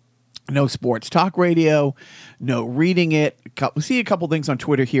 No sports talk radio, no reading it. We see a couple things on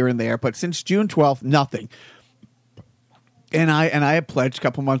Twitter here and there, but since June 12th, nothing. And I had pledged a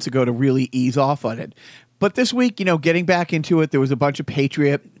couple months ago to really ease off on it. But this week, getting back into it, there was a bunch of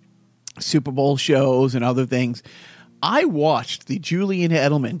Patriot Super Bowl shows and other things. I watched the Julian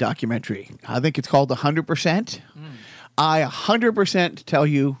Edelman documentary. I think it's called 100%. I 100% tell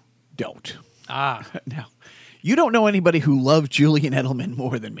you, don't. No. You don't know anybody who loves Julian Edelman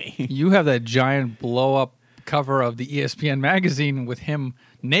more than me. You have that giant blow-up cover of the ESPN magazine with him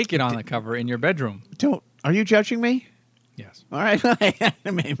naked on the cover in your bedroom. Are you judging me? Yes. All right.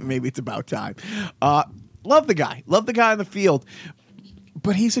 Maybe it's about time. Love the guy. Love the guy on the field.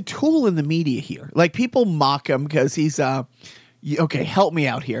 But he's a tool in the media here. Like, people mock him because he's okay, help me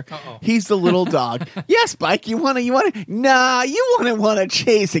out here. Uh-oh. He's the little dog. Yeah, Spike, you want to Nah, you want to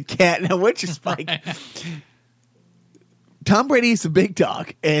chase a cat. Now, which is Spike? Tom Brady's the big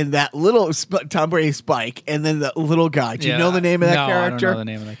dog, and that little Tom Brady Spike, and then the little guy. Do you know the name of that character? I don't know the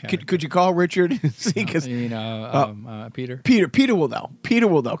name of that character. Could you call Richard? See, Peter? Peter will know. Peter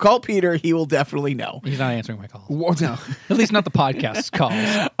will know. Call Peter. He will definitely know. He's not answering my calls. Well, no. At least not the podcast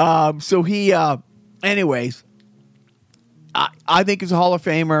calls. So he, anyways, I think he's a Hall of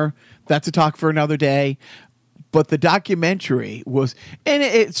Famer. That's a talk for another day. But the documentary was, and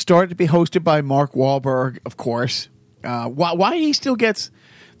it started to be hosted by Mark Wahlberg, of course. Why he still gets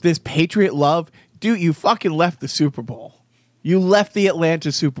this Patriot love? Dude, you fucking left the Super Bowl. You left the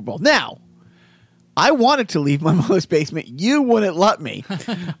Atlanta Super Bowl. Now, I wanted to leave my mother's basement. You wouldn't let me.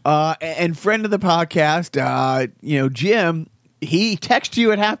 And friend of the podcast, Jim, he texted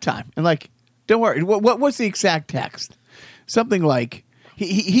you at halftime. And like, don't worry. What was the exact text? Something like,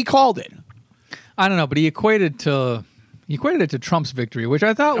 he called it. I don't know, but he equated it to Trump's victory, which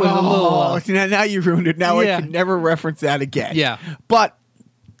I thought was a little... now you ruined it. Now I can never reference that again. Yeah. But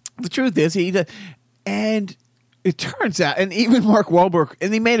the truth is, and it turns out, and even Mark Wahlberg,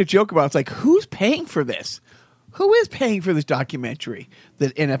 and they made a joke about it. It's like, who's paying for this? Who is paying for this documentary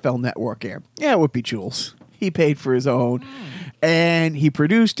that NFL Network aired? Yeah, it would be Jules. He paid for his own. And he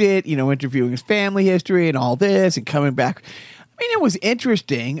produced it, interviewing his family history and all this and coming back. I mean, it was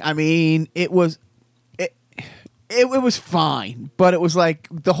interesting. I mean, it was fine, but it was like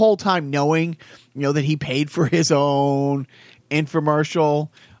the whole time knowing, that he paid for his own infomercial.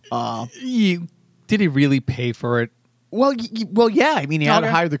 Did he really pay for it? Well, yeah. I mean, he had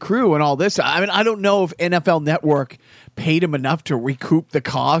to hire the crew and all this. I mean, I don't know if NFL Network paid him enough to recoup the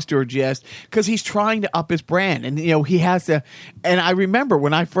cost or just because he's trying to up his brand. And, he has to. And I remember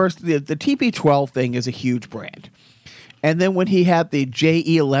when I first, the TB12 thing is a huge brand. And then when he had the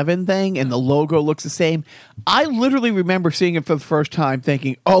JE11 thing and the logo looks the same, I literally remember seeing it for the first time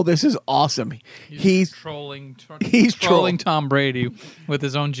thinking, oh, this is awesome. He's trolling Tom Brady with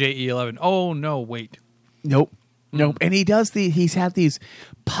his own JE11. Oh, no, wait. Nope. And he's had these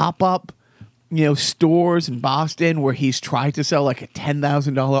pop-up, stores in Boston where he's tried to sell like a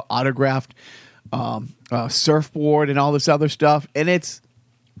 $10,000 autographed surfboard and all this other stuff. And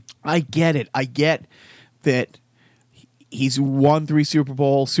I get it. I get that he's won 3 Super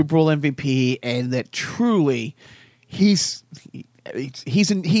Bowl MVP, and that truly he's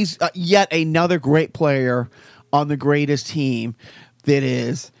yet another great player on the greatest team that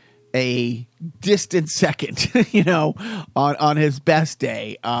is a distant second, on his best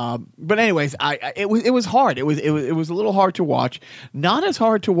day. But anyways, it was hard. It was a little hard to watch. Not as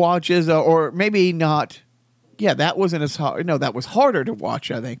hard to watch as, or maybe not. Yeah, that wasn't as hard. No, that was harder to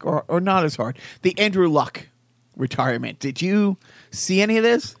watch, I think, or not as hard. The Andrew Luck retirement. Did you see any of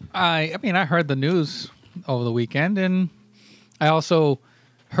this? I mean, I heard the news over the weekend, and I also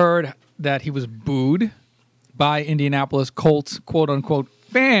heard that he was booed by Indianapolis Colts, quote unquote,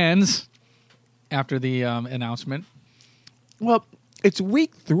 fans after the announcement. Well, it's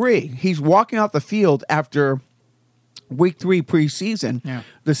week 3. He's walking off the field after week 3 preseason. Yeah.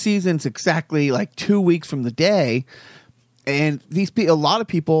 The season's exactly like 2 weeks from the day, and a lot of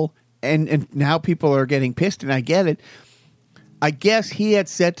people. And now people are getting pissed, and I get it. I guess he had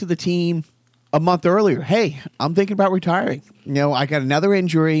said to the team a month earlier, hey, I'm thinking about retiring. I got another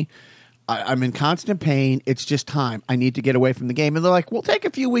injury. I'm in constant pain. It's just time. I need to get away from the game. And they're like, we'll take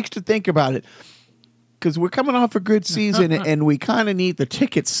a few weeks to think about it. because we're coming off a good season and we kind of need the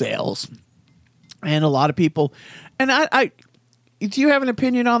ticket sales. And a lot of people, and I do you have an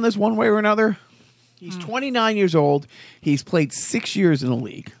opinion on this one way or another? He's 29 years old. He's played 6 years in the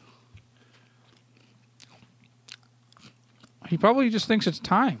league. He probably just thinks it's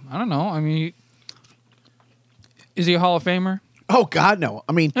time. I don't know. I mean, is he a Hall of Famer? Oh, God, no.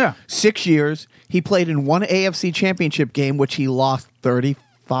 I mean, Yeah. 6 years. He played in one AFC championship game, which he lost 35-7.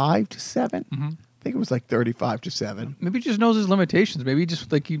 I think it was like 35-7. Maybe he just knows his limitations. Maybe he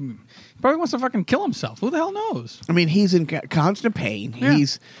just he probably wants to fucking kill himself. Who the hell knows? I mean, he's in constant pain. Yeah.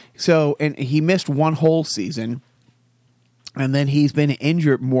 And he missed one whole season, and then he's been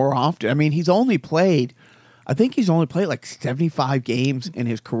injured more often. I mean, he's only played like 75 games in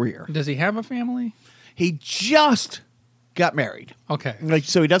his career. Does he have a family? He just got married. Okay.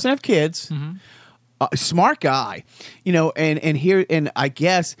 So he doesn't have kids. Smart guy, and I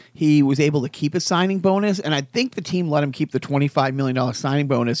guess he was able to keep his signing bonus, and I think the team let him keep the $25 million signing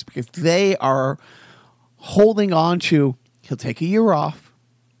bonus because they are holding on to he'll take a year off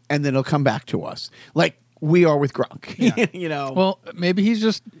and then he'll come back to us like we are with Gronk. Yeah. Well, maybe he's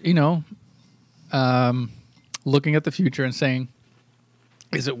just looking at the future and saying,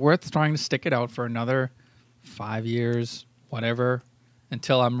 is it worth trying to stick it out for another 5 years, whatever,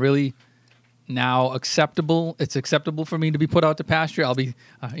 until I'm really now acceptable? It's acceptable for me to be put out to pasture. I'll be,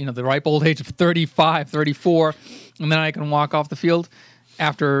 the ripe old age of 35, 34, and then I can walk off the field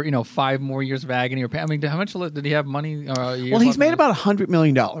after, 5 more years of agony or pain. I mean, how much did he have money? Well, he's made about $100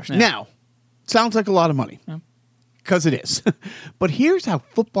 million. Yeah. Now, sounds like a lot of money. Yeah. Because it is. But here's how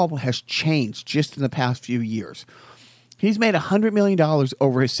football has changed just in the past few years. He's made $100 million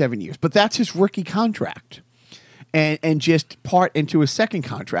over his 7 years, but that's his rookie contract. And just part into his second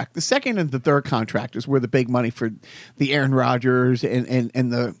contract. The second and the third contract is where the big money for the Aaron Rodgers and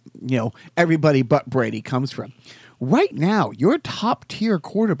the, everybody but Brady comes from. Right now, your top tier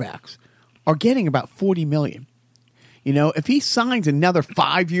quarterbacks are getting about $40 million. If he signs another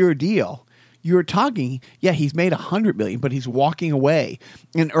 5-year deal, you're talking, he's made $100 million, but he's walking away.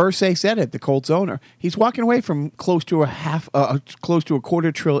 And Irsay said it, the Colts owner, he's walking away from close to a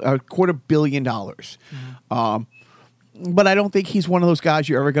quarter billion dollars. But I don't think he's one of those guys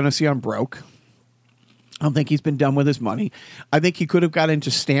you're ever going to see on broke. I don't think he's been done with his money. I think he could have got into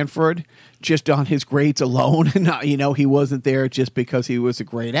Stanford just on his grades alone, and not, he wasn't there just because he was a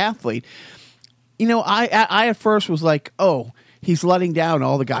great athlete. I at first was like, oh, he's letting down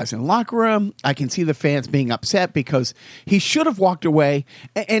all the guys in the locker room. I can see the fans being upset because he should have walked away.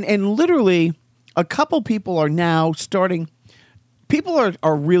 And literally, a couple people are now starting. People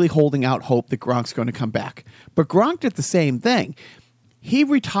are really holding out hope that Gronk's going to come back. But Gronk did the same thing. He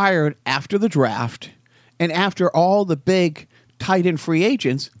retired after the draft and after all the big tight end free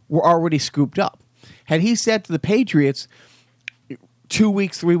agents were already scooped up. Had he said to the Patriots 2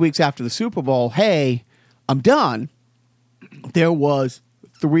 weeks, 3 weeks after the Super Bowl, hey, I'm done, there was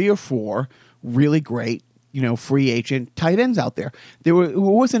 3 or 4 really great, free agent tight ends out there. It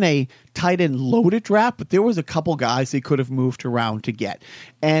wasn't a tight end loaded draft, but there was a couple guys they could have moved around to get.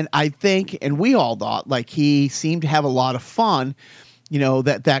 And I think, and we all thought, like he seemed to have a lot of fun.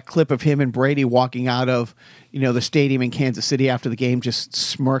 That clip of him and Brady walking out of, the stadium in Kansas City after the game, just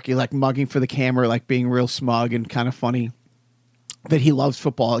smirky, like mugging for the camera, like being real smug and kind of funny. That he loves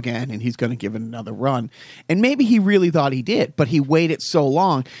football again and he's going to give it another run. And maybe he really thought he did, but he waited so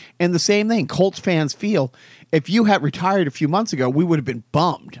long. And the same thing, Colts fans feel, if you had retired a few months ago, we would have been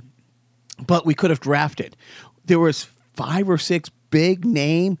bummed. But we could have drafted. There was 5 or 6 big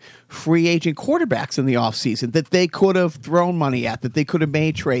name free agent quarterbacks in the offseason that they could have thrown money at, that they could have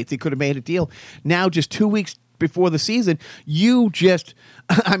made trades, they could have made a deal. Now, just 2 weeks before the season,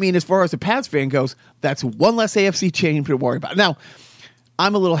 as far as the Pats fan goes, that's one less AFC team to worry about. Now,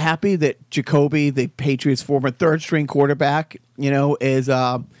 I'm a little happy that Jacoby, the Patriots' former third-string quarterback,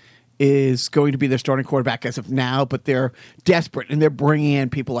 is going to be their starting quarterback as of now, but they're desperate, and they're bringing in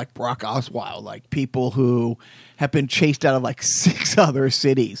people like Brock Osweiler, like people who have been chased out of like 6 other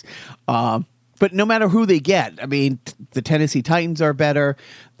cities. But no matter who they get, the Tennessee Titans are better.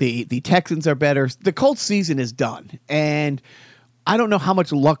 The Texans are better. The Colts season is done. And I don't know how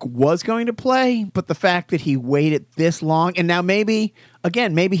much luck was going to play, but the fact that he waited this long, and now maybe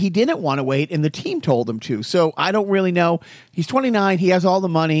he didn't want to wait and the team told him to. So I don't really know. He's 29. He has all the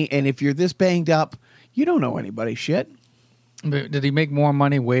money. And if you're this banged up, you don't know anybody's shit. But did he make more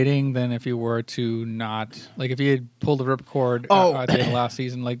money waiting than if he were to not? Like if he had pulled the ripcord at the end of last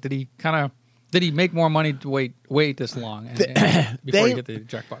season, like did he make more money to wait this long before he hit the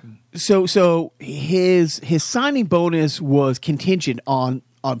eject button? So his signing bonus was contingent on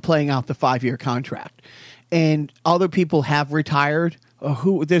on playing out the 5-year contract, and other people have retired.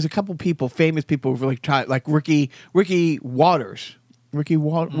 There's a couple people, famous people, who've retired, like Ricky Walters. Ricky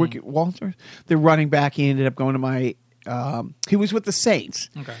Walters, the running back. He ended up going to my. He was with the Saints,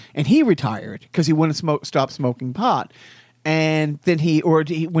 and he retired because he wouldn't stop smoking pot. And then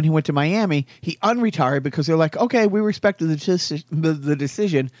when he went to Miami, he unretired because they're like, okay, we respected the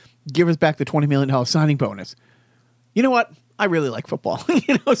decision. Give us back the $20 million signing bonus. You know what? I really like football,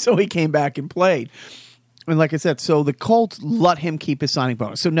 so he came back and played. And like I said, so the Colts let him keep his signing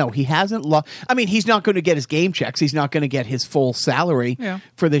bonus. So no, he hasn't lost. I mean, he's not going to get his game checks. He's not going to get his full salary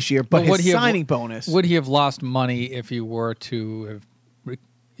for this year. But his signing bonus. Would he have lost money if he were to have?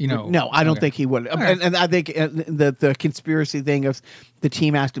 No, I don't think he would. And I think the conspiracy thing of the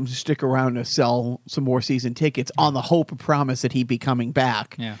team asked him to stick around to sell some more season tickets on the hope and promise that he'd be coming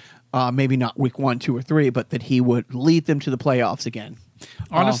back. Yeah. Maybe not week 1, 2, or 3, but that he would lead them to the playoffs again.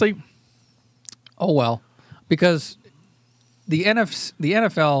 Honestly, oh well, because the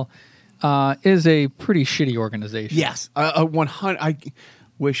NFL is a pretty shitty organization. Yes, 100. I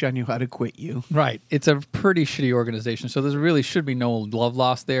wish I knew how to quit you. Right. It's a pretty shitty organization, so there really should be no love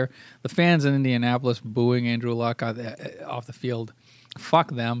lost there. The fans in Indianapolis booing Andrew Luck off the field,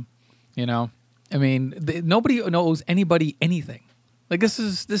 fuck them. I mean, nobody knows anybody anything. Like this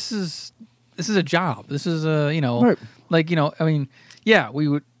is a job. This is right. I mean, yeah, we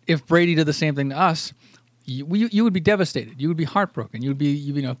would if Brady did the same thing to us. You would be devastated. You would be heartbroken. You'd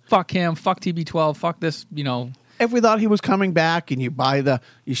be fuck him, fuck TB12, fuck this. If we thought he was coming back and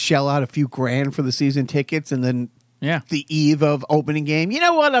you shell out a few grand for the season tickets and then the eve of opening game, you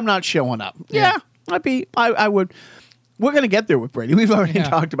know what? I'm not showing up. Yeah, I would. We're going to get there with Brady. We've already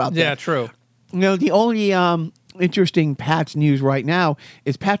talked about that. Yeah, true. The only interesting Pats news right now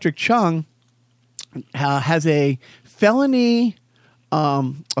is Patrick Chung has a felony.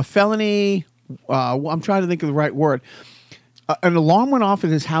 I'm trying to think of the right word. An alarm went off at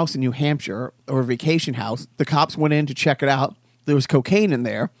his house in New Hampshire, or a vacation house. The cops went in to check it out. There was cocaine in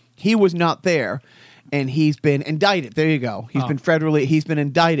there. He was not there, and he's been indicted. There you go. He's been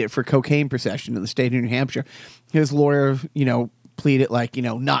indicted for cocaine possession in the state of New Hampshire. His lawyer, pleaded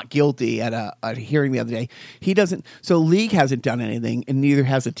not guilty at a hearing the other day. He doesn't. So league hasn't done anything, and neither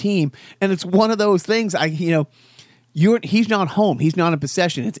has a team. And it's one of those things. He's not home. He's not in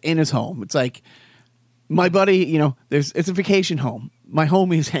possession. It's in his home. It's like. My buddy, it's a vacation home. My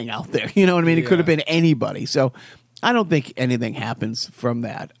homies hang out there. You know what I mean? It could have been anybody. So I don't think anything happens from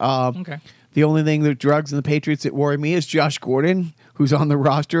that. Okay. The only thing, the drugs and the Patriots that worry me is Josh Gordon, who's on the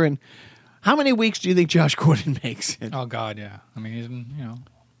roster. And how many weeks do you think Josh Gordon makes it? Oh, God, yeah. I mean, he's,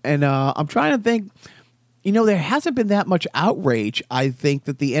 And I'm trying to think, there hasn't been that much outrage. I think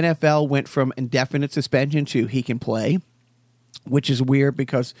that the NFL went from indefinite suspension to he can play. Which is weird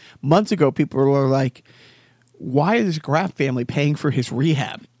because months ago people were like, why is this Kraft family paying for his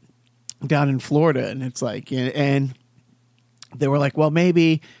rehab down in Florida? And it's like, and they were like, well,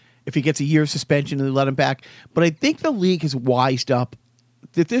 maybe if he gets a year suspension and they let him back. But I think the league has wised up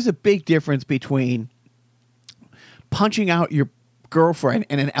that there's a big difference between punching out your girlfriend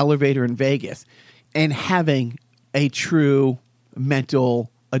in an elevator in Vegas and having a true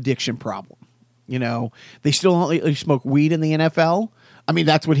mental addiction problem. They still don't let you smoke weed in the NFL. I mean,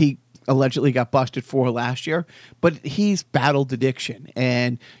 that's what he allegedly got busted for last year. But he's battled addiction,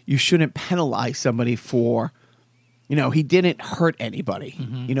 and you shouldn't penalize somebody for, he didn't hurt anybody.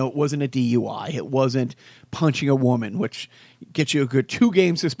 Mm-hmm. It wasn't a DUI. It wasn't punching a woman, which gets you a good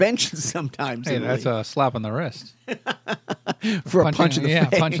 2-game suspension sometimes. Hey, that's a slap on the wrist. For a punch in the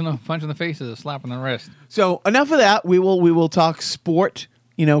face. Punch in the face is a slap on the wrist. So enough of that. We will talk sport.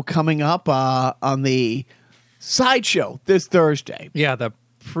 Coming up on the sideshow this Thursday. Yeah, the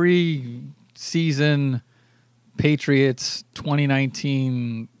pre-season Patriots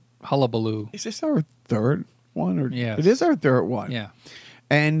 2019 hullabaloo. Is this our third one? Yes. It is our third one. Yeah.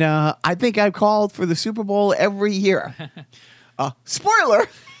 And I think I've called for the Super Bowl every year. Spoiler!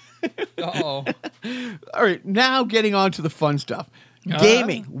 Uh-oh. All right, now getting on to the fun stuff.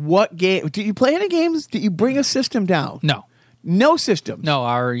 Gaming. What game? Did you play any games? Did you bring a system down? No systems.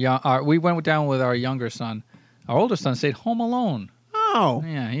 No, we went down with our younger son. Our older son stayed home alone. Oh.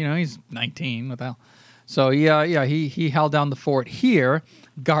 Yeah, he's 19. What the hell? So, he held down the fort here,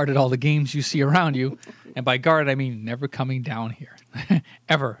 guarded all the games you see around you. And by guard, I mean never coming down here.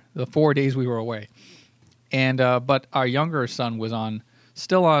 Ever. The 4 days we were away. And but our younger son was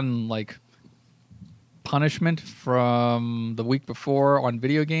still on, punishment from the week before on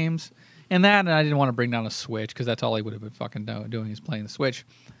video games. And I didn't want to bring down a Switch because that's all he would have been fucking doing is playing the Switch.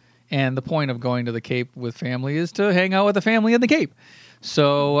 And the point of going to the Cape with family is to hang out with the family in the Cape.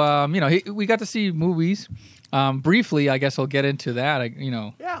 So, we got to see movies. Briefly, I guess I'll get into that,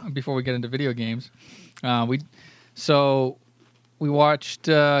 before we get into video games. We watched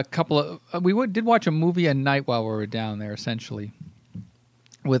a couple of... we did watch a movie a night while we were down there, essentially,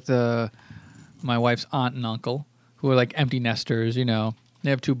 with my wife's aunt and uncle, who are like empty nesters, They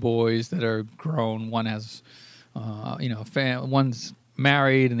have 2 boys that are grown. One has, one's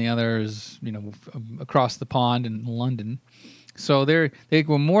married, and the other is, across the pond in London. So they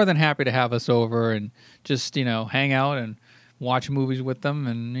were more than happy to have us over and just, hang out and watch movies with them.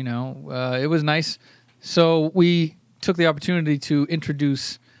 And, it was nice. So we took the opportunity to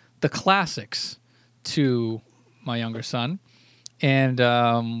introduce the classics to my younger son. And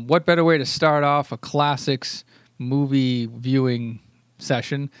what better way to start off a classics movie viewing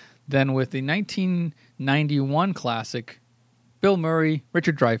session than with the 1991 classic, Bill Murray,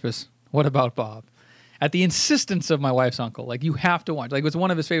 Richard Dreyfuss, What About Bob? At the insistence of my wife's uncle, like, you have to watch. Like, it's one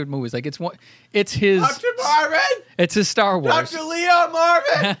of his favorite movies. Like, it's his... Dr. Marvin! It's his Star Wars. Dr. Leon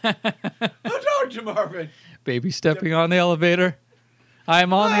Marvin! Dr. Marvin! Baby stepping on the elevator.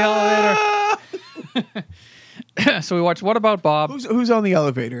 I'm on the elevator. So we watched What About Bob? Who's on the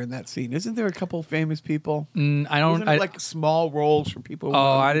elevator in that scene? Isn't there a couple famous people? I don't... like small roles for people?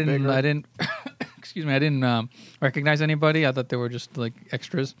 I didn't... Excuse me. I didn't recognize anybody. I thought they were just, like,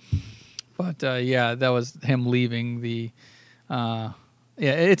 extras. But that was him leaving the.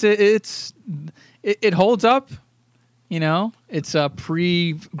 It holds up, It's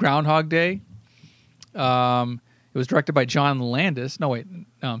pre Groundhog Day. It was directed by John Landis. No,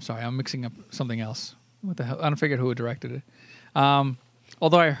 I'm sorry, I'm mixing up something else. What the hell? I don't figure who directed it.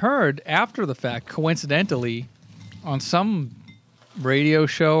 Although I heard after the fact, coincidentally, on some radio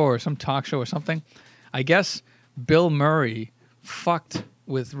show or some talk show or something, I guess Bill Murray fucked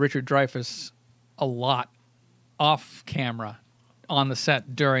with Richard Dreyfuss a lot off camera on the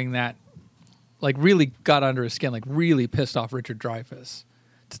set during that, like, really got under his skin, like really pissed off Richard Dreyfuss,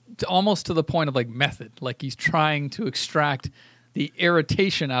 almost to the point of like method, like he's trying to extract the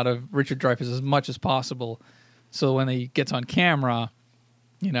irritation out of Richard Dreyfuss as much as possible. So when he gets on camera,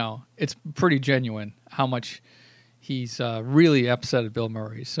 it's pretty genuine how much he's really upset at Bill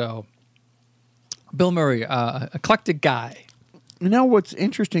Murray. So Bill Murray, eclectic guy. What's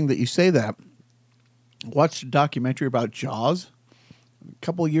interesting that you say that? Watched a documentary about Jaws a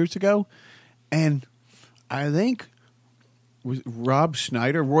couple of years ago, and I think it was Roy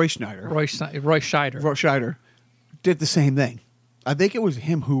Scheider did the same thing. I think it was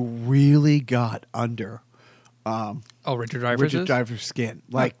him who really got under Richard Dreyfuss? Richard Dreyfuss' skin,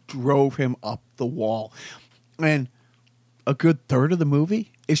 like drove him up the wall. And a good third of the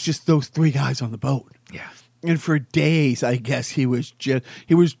movie is just those 3 guys on the boat. Yeah. And for days, I guess he was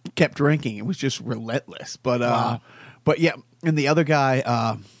kept drinking. It was just relentless. But wow. But yeah, and the other guy,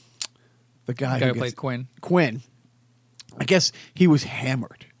 the guy who played Quinn. Quinn, I guess he was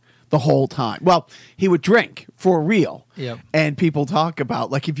hammered the whole time. Well, he would drink for real. Yep. And people talk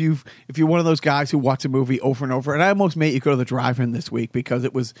about, like, if you're one of those guys who watch a movie over and over, and I almost made you go to the drive-in this week because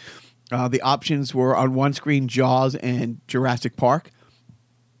it was the options were on one screen Jaws and Jurassic Park.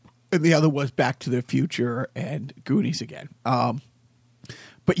 And the other was Back to the Future and Goonies again.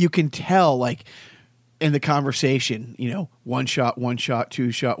 But you can tell, like, in the conversation, one shot,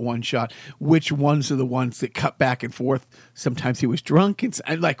 2 shot, 1 shot, which ones are the ones that cut back and forth. Sometimes he was drunk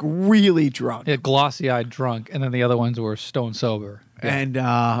and like really drunk. Yeah, glossy-eyed drunk. And then the other ones were stone sober. Yeah. And,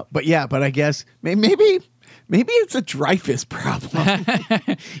 but I guess maybe it's a Dreyfuss problem.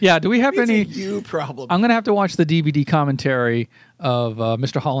 Yeah, do we have any... It's a you problem. I'm going to have to watch the DVD commentary of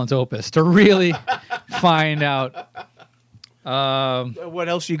Mr. Holland's Opus to really find out. What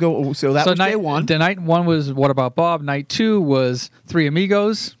else you go... So that was night day one. The night one was What About Bob? Night 2 was Three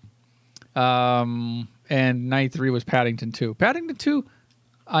Amigos. And night 3 was Paddington 2. Paddington 2,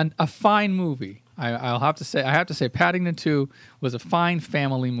 a fine movie. I have to say Paddington 2 was a fine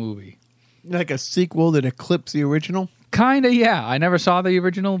family movie. Like a sequel that eclipsed the original? Kind of, yeah. I never saw the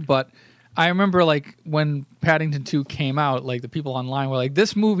original, but I remember, like, when Paddington 2 came out, like, the people online were like,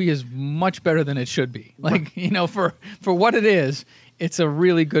 this movie is much better than it should be. Like, for what it is, it's a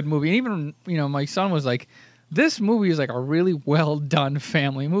really good movie. And even, my son was like, this movie is like a really well done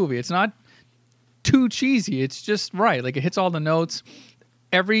family movie. It's not too cheesy. It's just right. Like, it hits all the notes.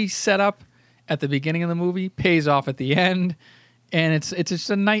 Every setup at the beginning of the movie pays off at the end. And it's just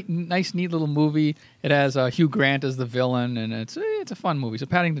a nice, neat little movie. It has Hugh Grant as the villain, and it's a fun movie. So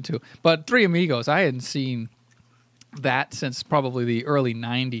Paddington 2. But Three Amigos, I hadn't seen that since probably the early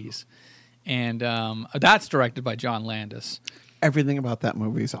 90s. And that's directed by John Landis. Everything about that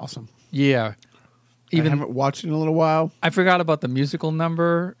movie is awesome. Yeah. I haven't watched it in a little while. I forgot about the musical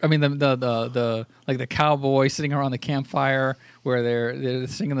number. I mean, the like the cowboy sitting around the campfire where they're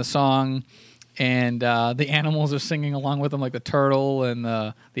singing the song, and the animals are singing along with them, like the turtle and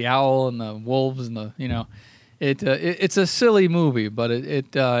the owl and the wolves and the it's a silly movie, but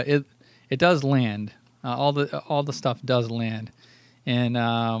it does land. All the stuff does land, and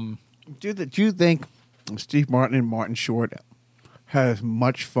Do you think Steve Martin and Martin Short had as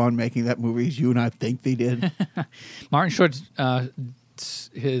much fun making that movie as you and I think they did? Martin Short's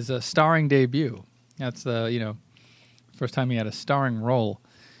his starring debut. That's the first time he had a starring role,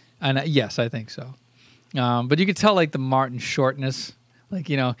 and yes, I think so. But you could tell like the Martin Shortness, like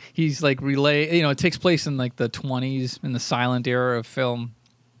he's like it takes place in like the 1920s in the silent era of film,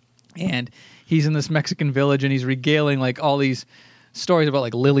 and he's in this Mexican village and he's regaling like all these stories about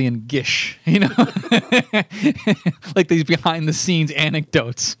like Lillian Gish, like these behind the scenes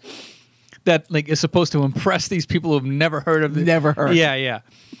anecdotes that like is supposed to impress these people who've never heard of it. Never heard. Yeah.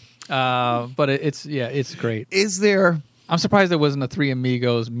 But it's great. Is there? I'm surprised there wasn't a Three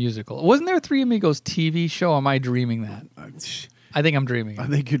Amigos musical. Wasn't there a Three Amigos TV show? Am I dreaming that? I think I'm dreaming. I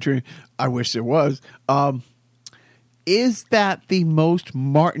think you're dreaming. I wish there was. Is that the most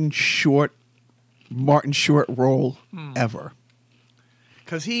Martin Short role ever?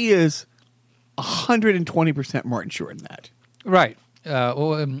 Because he is 120% Martin Short in that. Right.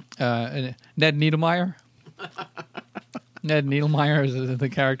 Ned Needlemeyer. Ned Needlemeyer is the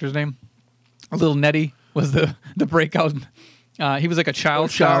character's name. Little Nettie was the breakout. He was like a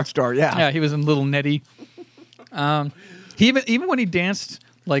child star. Yeah. Yeah, he was in Little Nettie. He even when he danced,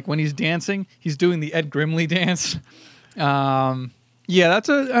 like when he's dancing, he's doing the Ed Grimley dance. Yeah, that's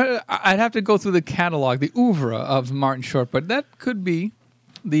I'd have to go through the catalog, the oeuvre of Martin Short, but that could be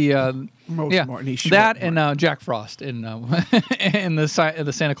the most Martin Short. That and Jack Frost in in the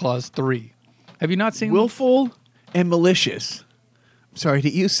Santa Claus 3. Have you not seen Willful and Malicious? Sorry,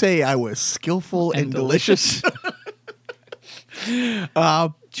 did you say I was skillful and delicious?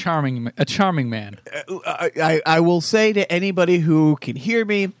 A charming man. I will say to anybody who can hear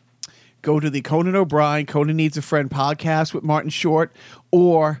me, go to the Conan O'Brien, Conan Needs a Friend podcast with Martin Short,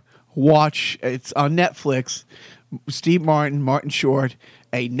 or watch, it's on Netflix, Steve Martin, Martin Short,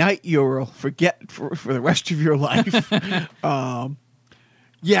 A Night You'll Forget for the rest of your life.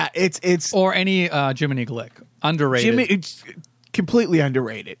 Yeah, it's or any Jiminy Glick. Underrated. It's completely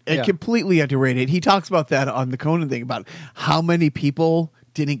underrated. Yeah. Completely underrated. He talks about that on the Conan thing about how many people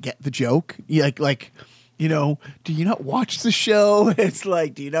didn't get the joke. Like, do you not watch the show? It's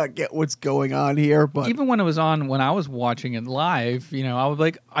like, do you not get what's going on here? But even when it was on, when I was watching it live, I was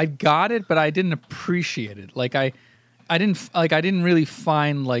like, I got it, but I didn't appreciate it. Like I didn't really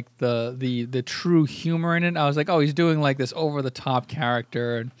find like the true humor in it. I was like, oh, he's doing like this over the top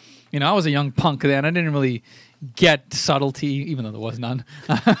character, and I was a young punk then. I didn't really get subtlety, even though there was none.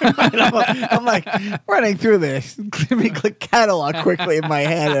 I'm like running through this catalog quickly in my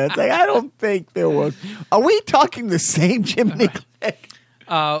head, and it's like, I don't think there was. Are we talking the same Jiminy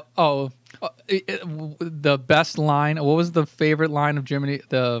Glick? The best line. What was the favorite line of Jiminy?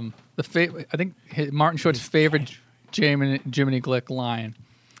 I think Martin Short's favorite Jiminy Glick line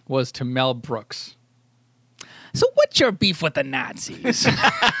was to Mel Brooks. So what's your beef with the Nazis?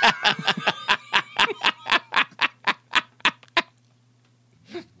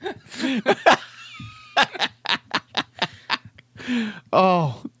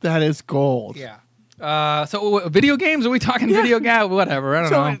 Oh, that is gold. Yeah. So video games? Are we talking video games? Whatever. I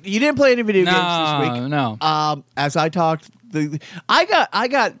don't know. You didn't play any video games this week? No. As I talked, I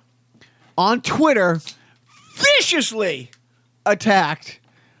got on Twitter viciously attacked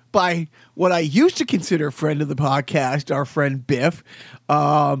by what I used to consider a friend of the podcast, our friend Biff,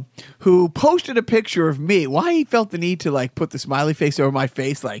 who posted a picture of me. Why he felt the need to like put the smiley face over my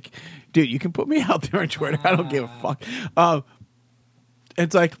face, like, dude, you can put me out there on Twitter. I don't give a fuck.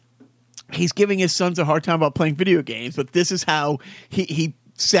 It's like he's giving his sons a hard time about playing video games, but this is how he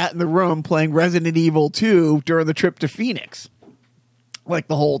sat in the room playing Resident Evil 2 during the trip to Phoenix, like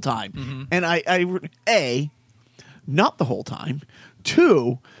the whole time. Mm-hmm. And I not the whole time.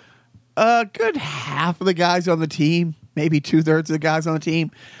 2, a good half of the guys on the team, maybe 2/3 of the guys on the team,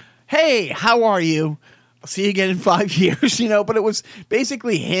 hey, how are you? I'll see you again in 5 years, But it was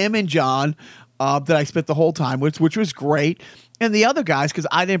basically him and John that I spent the whole time with, which was great. And the other guys, because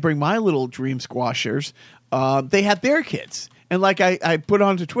I didn't bring my little dream squashers, they had their kids. And like I put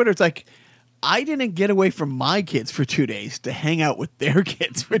onto Twitter, it's like, I didn't get away from my kids for 2 days to hang out with their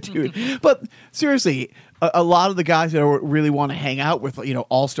kids for 2 days. But seriously, a lot of the guys that really want to hang out with,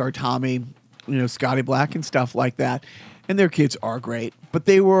 All-Star Tommy, Scotty Black and stuff like that, and their kids are great, but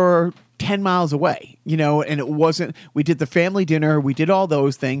they were 10 miles away, you know, and it wasn't, we did the family dinner, we did all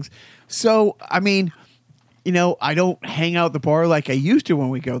those things. So, I mean, you know, I don't hang out at the bar like I used to when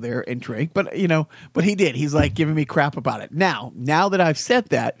we go there and drink, but, you know, but he did. He's like giving me crap about it. Now that I've said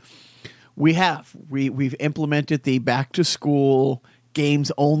that, we've implemented the back to school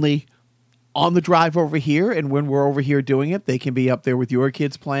games only on the drive over here. And when we're over here doing it, they can be up there with your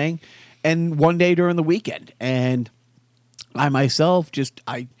kids playing, and one day during the weekend. And I myself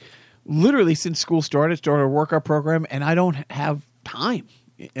I literally, since school started a workout program, and I don't have time.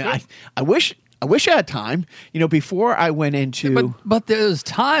 And I wish I had time. You know, before I went into... But there's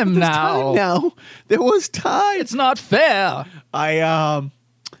time now. There was time. It's not fair. I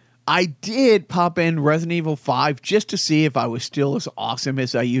did pop in Resident Evil 5 just to see if I was still as awesome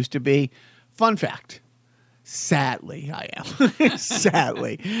as I used to be. Fun fact. Sadly, I am.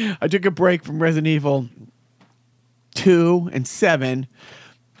 Sadly. I took a break from Resident Evil 2 and 7,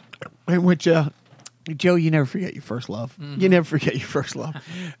 in which... Joe, you never forget your first love. Mm-hmm. You never forget your first love.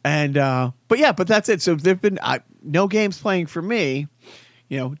 And but that's it. So there've been no games playing for me,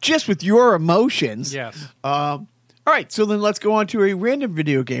 you know, just with your emotions. Yes. All right, so then let's go on to a random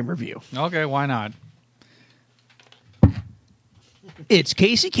video game review. Okay, why not? It's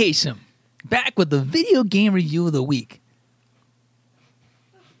Casey Kasem, back with the video game review of the week.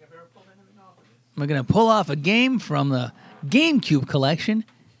 We're going to pull off a game from the GameCube collection.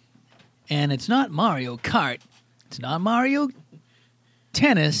 And it's not Mario Kart. It's not Mario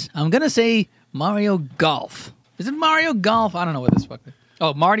Tennis. I'm going to say Mario Golf. Is it Mario Golf? I don't know what this fuck is.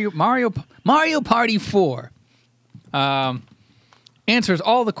 Oh, Mario Party 4. Answers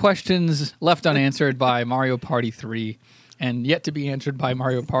all the questions left unanswered by Mario Party 3 and yet to be answered by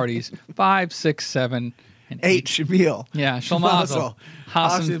Mario Parties 5, 6, 7, and 8. Shamil. Yeah, Shalmazel.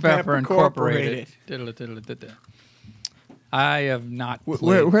 Haas and Pfeffer Incorporated. I have not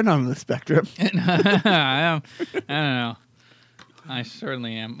played. We're not on the spectrum. I don't know. I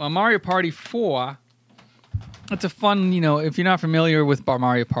certainly am. Mario Party 4, it's a fun, you know, if you're not familiar with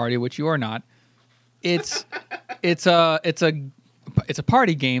Mario Party, which you are not, it's a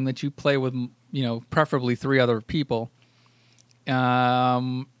party game that you play with, you know, preferably 3 other people,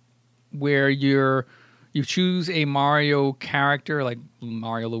 where you choose a Mario character, like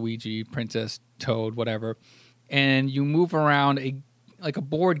Mario, Luigi, Princess, Toad, whatever, and you move around like a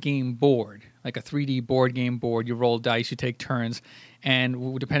board game board, like a 3D board game board. You roll dice, you take turns,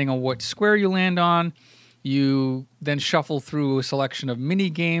 and depending on what square you land on, you then shuffle through a selection of mini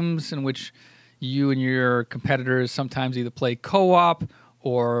games in which you and your competitors sometimes either play co-op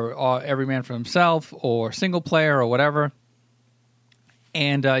or every man for himself or single player or whatever.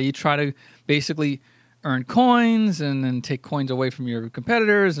 And you try to basically earn coins and then take coins away from your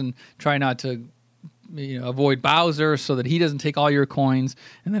competitors and try not to, you know, avoid Bowser so that he doesn't take all your coins.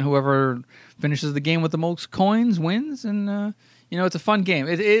 And then whoever finishes the game with the most coins wins. And, you know, it's a fun game.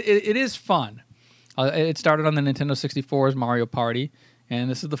 It is fun. It started on the Nintendo 64's Mario Party, and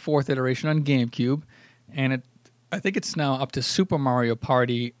this is the 4th iteration on GameCube. And I think it's now up to Super Mario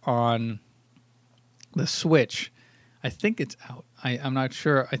Party on the Switch. I think it's out. I'm not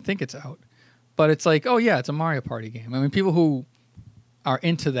sure. I think it's out. But it's like, oh, yeah, it's a Mario Party game. I mean, people who are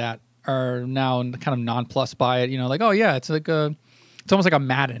into that are now kind of nonplussed by it. You know, like, oh, yeah, it's almost like a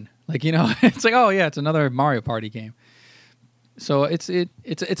Madden. Like, you know, it's like, oh, yeah, it's another Mario Party game. So it's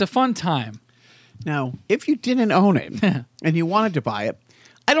a fun time. Now, if you didn't own it and you wanted to buy it,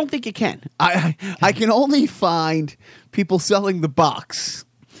 I don't think you can. I can only find people selling the box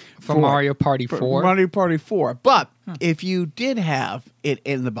for Mario Party 4. Mario Party 4. But if you did have it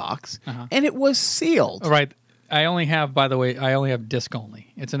in the box and it was sealed. Right. I only have disc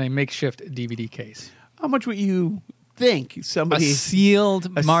only. It's in a makeshift DVD case. How much would you think somebody... A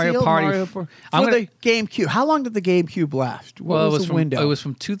sealed Mario Party... For the GameCube. How long did the GameCube last? What was the window? It was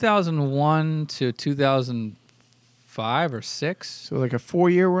from 2001 to 2005 or 6. So like a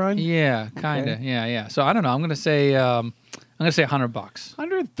 4-year run? Yeah, kind of. Okay. Yeah. So I don't know. I'm going to say $100.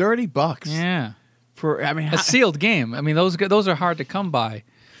 $130. Yeah. For a sealed game. I mean, those are hard to come by.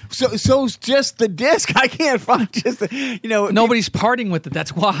 So's just the disc. I can't find nobody's parting with it.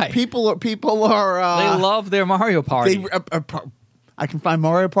 That's why people are. They love their Mario Party. I can find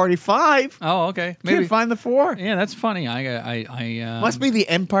Mario Party 5. Oh, okay. Maybe can't find the 4. Yeah, that's funny. I must be the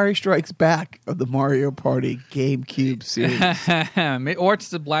Empire Strikes Back of the Mario Party GameCube series, or it's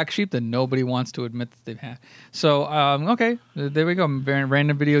the black sheep that nobody wants to admit that they've had. So, okay, there we go.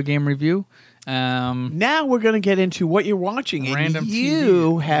 Random video game review. Now we're going to get into what you're watching. And Random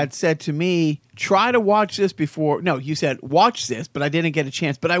you TV. had said to me, try to watch this before. No, you said watch this, but I didn't get a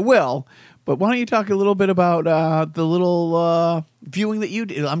chance. But I will But why don't you talk a little bit about the little viewing that you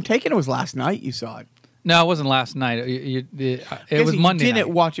did? I'm taking it was last night you saw it. No, it wasn't last night. It was You Monday didn't night.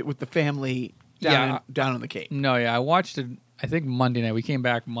 watch it with the family Yeah. down on the Cape. No, yeah, I watched it. I think Monday night. We came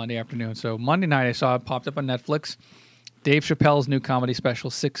back Monday afternoon. So Monday night, I saw it popped up on Netflix. Dave Chappelle's new comedy special,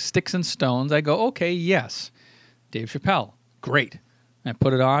 Sticks and Stones. I go, okay, yes, Dave Chappelle, great. And I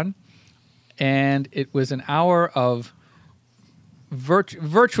put it on, and it was an hour of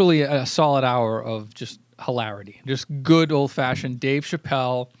virtually a solid hour of just hilarity, just good old fashioned Dave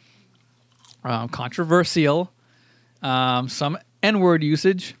Chappelle. Controversial, some N-word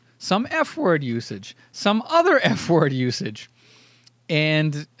usage, some F-word usage, some other F-word usage,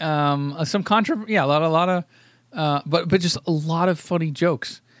 and some a lot of, but just a lot of funny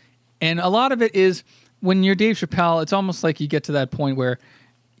jokes, and a lot of it is when you're Dave Chappelle, it's almost like you get to that point where,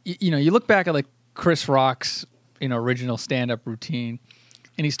 you look back at like Chris Rock's original stand-up routine,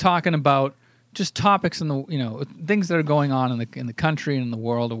 and he's talking about just topics in the things that are going on in the country and in the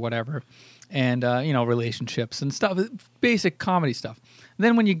world or whatever. And, relationships and stuff, basic comedy stuff. And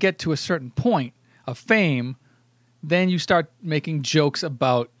then when you get to a certain point of fame, then you start making jokes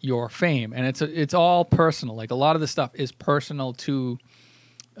about your fame. And it's all personal. Like a lot of the stuff is personal to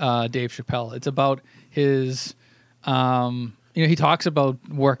Dave Chappelle. It's about his, he talks about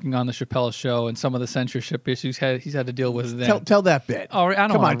working on the Chappelle Show and some of the censorship issues he's had to deal with then. Tell that bit. Oh, I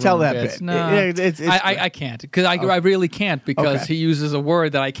don't Come wanna on, tell ruin that bits. bit. No, I can't because I really can't because Okay. he uses a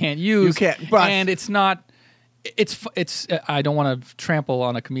word that I can't use. You can't, but- and it's not. It's. I don't want to trample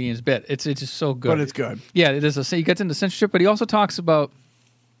on a comedian's bit. It's just so good. But it's good. Yeah, it is. He gets into censorship, but he also talks about.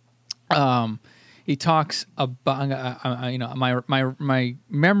 He talks about. My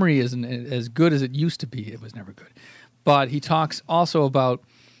memory isn't as good as it used to be. It was never good, but he talks also about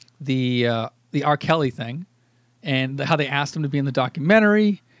the R. Kelly thing, and how they asked him to be in the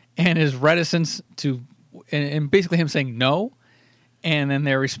documentary, and his reticence to, and basically him saying no, and then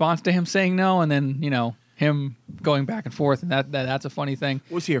their response to him saying no, and then him going back and forth, and that's a funny thing.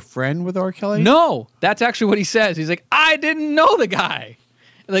 Was he a friend with R. Kelly? No, that's actually what he says. He's like, I didn't know the guy.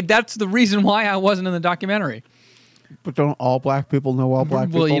 Like that's the reason why I wasn't in the documentary. But don't all black people know all black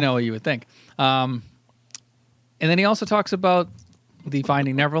people? Well, you would think. And then he also talks about the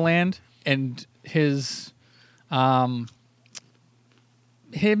Finding Neverland and his, him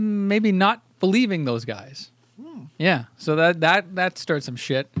maybe not believing those guys. Yeah, so that stirred some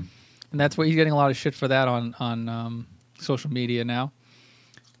shit, and that's what he's getting a lot of shit for that on social media now.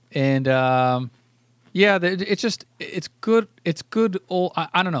 And it's good. It's good. Old,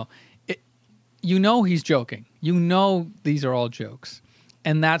 I don't know. He's joking. These are all jokes.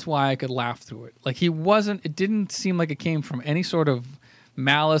 And that's why I could laugh through it. Like it didn't seem like it came from any sort of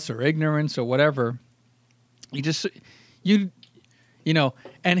malice or ignorance or whatever. And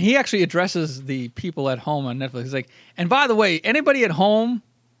he actually addresses the people at home on Netflix. He's like, and by the way, anybody at home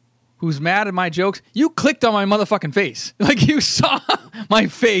who's mad at my jokes, you clicked on my motherfucking face. Like you saw my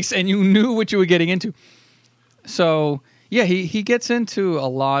face and you knew what you were getting into. So yeah, he gets into a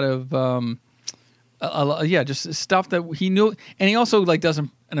lot of, just stuff that he knew. And he also like does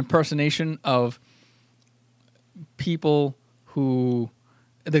an impersonation of people who,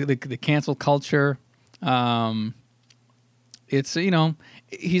 the cancel culture. It's,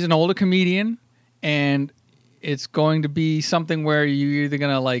 he's an older comedian, and it's going to be something where you're either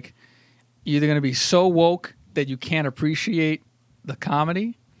going to be so woke that you can't appreciate the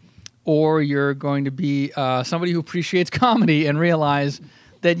comedy, or you're going to be somebody who appreciates comedy and realize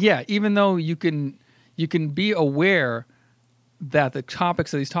that, yeah, even though you can be aware that the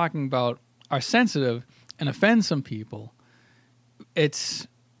topics that he's talking about are sensitive and offend some people, it's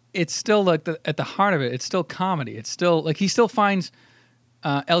still like at the heart of it, it's still comedy. It's still like he still finds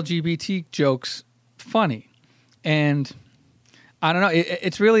LGBT jokes funny. And I don't know,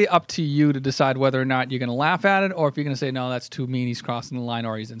 it's really up to you to decide whether or not you're going to laugh at it, or if you're going to say, no, that's too mean, he's crossing the line,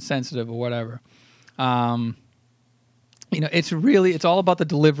 or he's insensitive, or whatever. It's all about the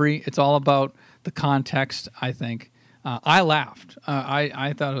delivery. It's all about the context, I think. I laughed.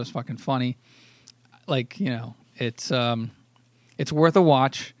 I thought it was fucking funny. Like, it's worth a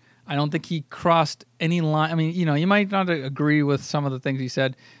watch. I don't think he crossed any line. I mean, you might not agree with some of the things he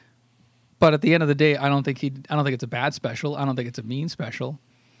said, but at the end of the day, I don't think it's a bad special. I don't think it's a mean special.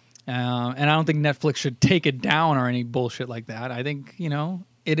 And I don't think Netflix should take it down or any bullshit like that. I think,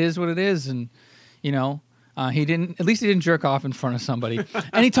 it is what it is. And, he didn't jerk off in front of somebody.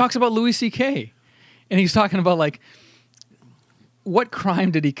 And he talks about Louis C.K. And he's talking about like, what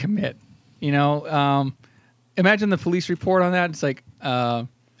crime did he commit? Imagine the police report on that. It's like, all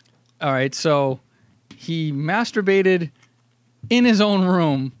right, so he masturbated in his own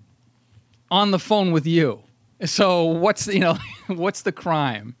room on the phone with you. So what's what's the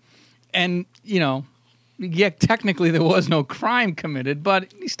crime? And yeah, technically there was no crime committed,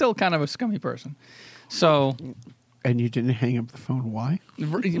 but he's still kind of a scummy person. So, and you didn't hang up the phone. Why?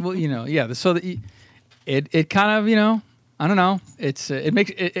 Well, yeah. So it kind of I don't know. It's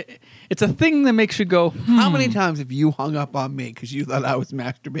it's a thing that makes you go. How many times have you hung up on me because you thought I was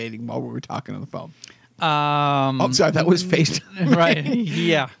masturbating while we were talking on the phone? I'm sorry, that was FaceTime. Right?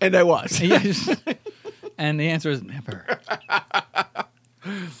 Yeah, and I was. Yes. And the answer is never.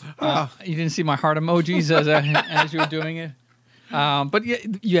 You didn't see my heart emojis as you were doing it, but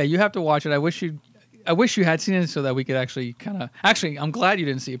yeah, you have to watch it. I wish you had seen it so that we could actually I'm glad you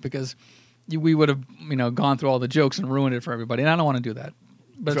didn't see it because we would have gone through all the jokes and ruined it for everybody, and I don't want to do that.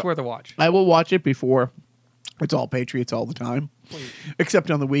 But it's worth a watch. I will watch it before it's all Patriots all the time,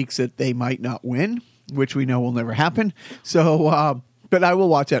 except on the weeks that they might not win, which we know will never happen. So, but I will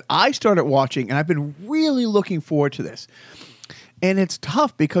watch it. I started watching, and I've been really looking forward to this. And it's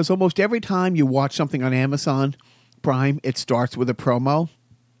tough because almost every time you watch something on Amazon Prime, it starts with a promo.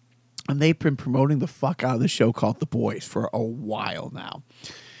 And they've been promoting the fuck out of the show called The Boys for a while now.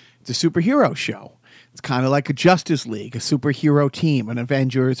 It's a superhero show. It's kind of like a Justice League, a superhero team, an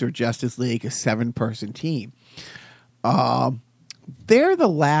Avengers or Justice League, a 7-person team. They're the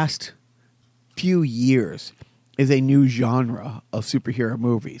last few years is a new genre of superhero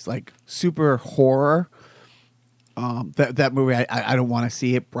movies, like super horror. That movie, I don't want to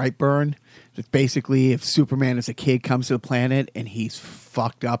see it. Brightburn. It's basically if Superman as a kid comes to the planet and he's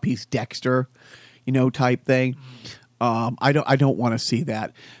fucked up, he's Dexter, type thing. I don't want to see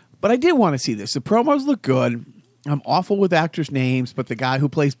that, but I did want to see this. The promos look good. I'm awful with actors' names, but the guy who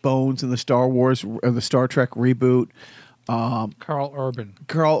plays Bones in the Star Wars or the Star Trek reboot. Carl Urban.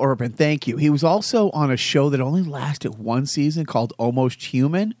 Carl Urban, thank you. He was also on a show that only lasted one season called Almost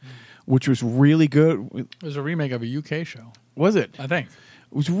Human, which was really good. It was a remake of a UK show. Was it? I think.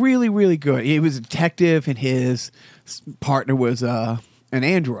 It was really, really good. He was a detective, and his partner was an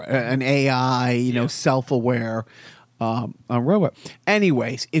android, an AI, self-aware robot.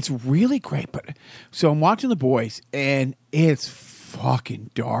 Anyways, it's really great. But so I'm watching The Boys, and it's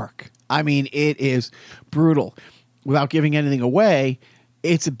fucking dark. I mean, it is brutal. Without giving anything away,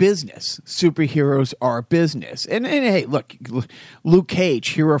 it's a business. Superheroes are a business. And hey, look, Luke Cage,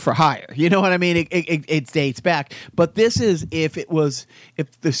 hero for hire. You know what I mean? It dates back. But this is if the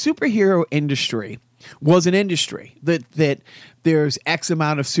superhero industry was an industry that there's X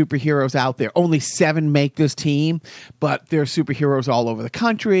amount of superheroes out there. Only 7 make this team, but there are superheroes all over the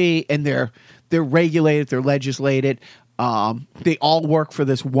country, and they're regulated, they're legislated. They all work for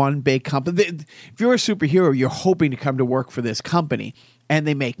this one big company. If you're a superhero, you're hoping to come to work for this company, and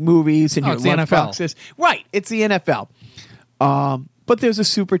they make movies and your lunchboxes. Right, it's the NFL. But there's a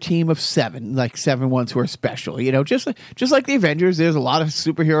super team of 7, like 7 ones who are special. Just like the Avengers, there's a lot of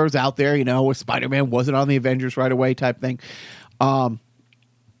superheroes out there. Spider-Man wasn't on the Avengers right away, type thing. And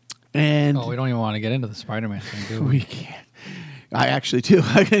we don't even want to get into the Spider-Man thing, do we? We can't. I actually do.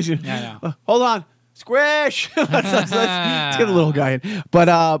 I know. Hold on. Squish! let's get a little guy in.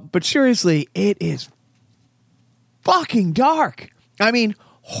 But seriously, it is fucking dark. I mean,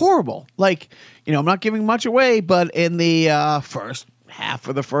 horrible. Like, I'm not giving much away, but in the first half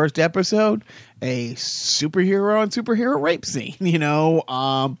of the first episode, a superhero and superhero rape scene.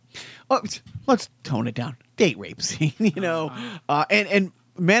 Let's tone it down. Date rape scene. And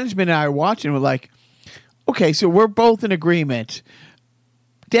management and I are watching. We're like, okay, so we're both in agreement.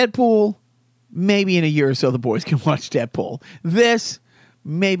 Deadpool. Maybe in a year or so, the boys can watch Deadpool. This,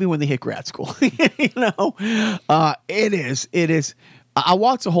 maybe when they hit grad school. It is. I'll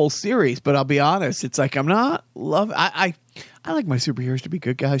watch the whole series, but I'll be honest. It's like I'm not love. I like my superheroes to be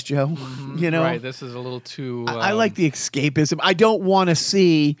good guys, Joe. Mm-hmm. Right. This is a little too. I like the escapism. I don't want to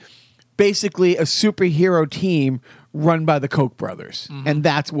see basically a superhero team run by the Koch brothers. Mm-hmm. And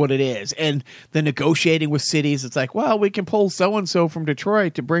that's what it is. And the negotiating with cities, it's like, well, we can pull so-and-so from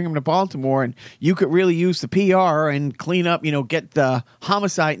Detroit to bring him to Baltimore, and you could really use the PR and clean up, get the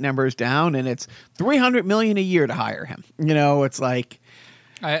homicide numbers down, and it's $300 million a year to hire him. It's like...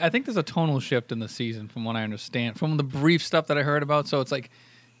 I think there's a tonal shift in the season from what I understand, from the brief stuff that I heard about. So it's like,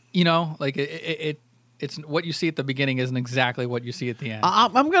 it's what you see at the beginning isn't exactly what you see at the end.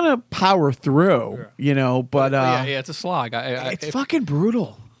 I'm gonna power through, but yeah, it's a slog. It's fucking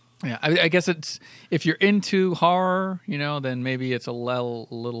brutal. Yeah, I guess it's if you're into horror, then maybe it's a little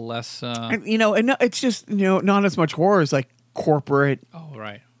less. And it's just not as much horror as like corporate. Oh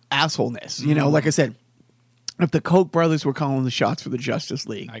right. Assholeness. Like I said, if the Koch brothers were calling the shots for the Justice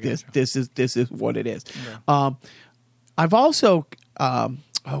League, this is what it is. Okay. I've also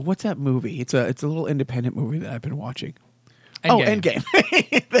Oh, what's that movie? It's a little independent movie that I've been watching. Endgame. Oh,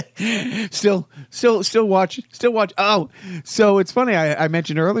 Endgame. still watch. Oh, so it's funny. I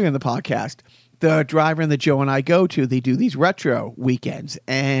mentioned earlier in the podcast, the driver and the Joe and I go to, they do these retro weekends,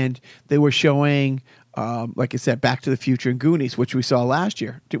 and they were showing, like I said, Back to the Future and Goonies, which we saw last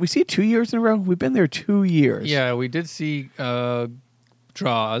year. Did we see it 2 years in a row? We've been there 2 years. Yeah, we did see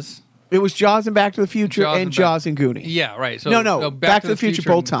Jaws. It was Jaws and Back to the Future Jaws and and Jaws and Goonies. Yeah, right. So No, Back to the Future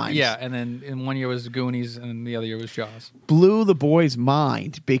both times. Yeah, and then in one year was Goonies, and the other year was Jaws. Blew the boys'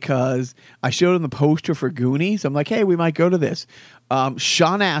 mind because I showed them the poster for Goonies. I'm like, hey, we might go to this.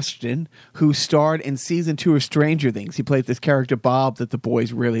 Sean Astin, who starred in season 2 of Stranger Things, he played this character Bob that the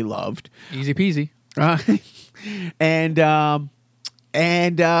boys really loved. Easy peasy. And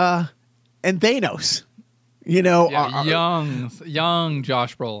Thanos. You know, young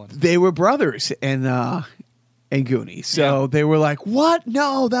Josh Brolin. They were brothers in Goonies. So they were like, what?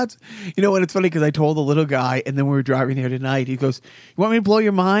 No, that's... You know, and it's funny because I told the little guy, and then we were driving there tonight. He goes, you want me to blow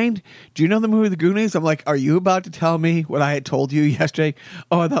your mind? Do you know the movie The Goonies? I'm like, are you about to tell me what I had told you yesterday?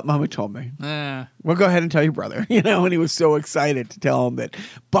 Oh, I thought Mama told me. Well, go ahead and tell your brother. You know, and he was so excited to tell him that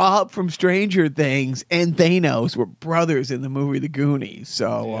Bob from Stranger Things and Thanos were brothers in the movie The Goonies.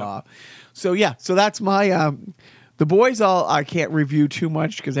 So, so that's my... the boys I can't review too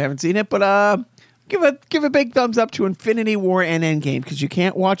much because I haven't seen it, but give a big thumbs up to Infinity War and Endgame because you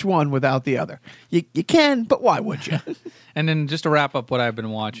can't watch one without the other. You can, but why would you? And then just to wrap up what I've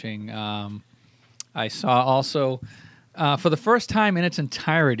been watching, I saw also for the first time in its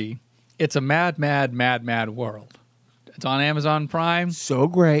entirety, It's a Mad, Mad, Mad, Mad World. It's on Amazon Prime. So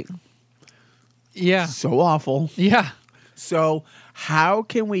great. Yeah. So awful. Yeah. So how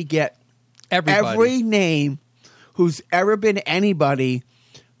can we get Everybody. every name who's ever been anybody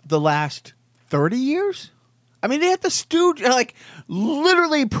the last 30 years? I mean, they had the Stooges, like,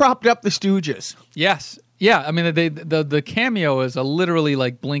 literally propped up the Stooges. Yes. Yeah. I mean, the cameo is literally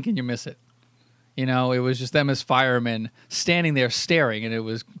like blink and you miss it. You know, it was just them as firemen standing there staring, and it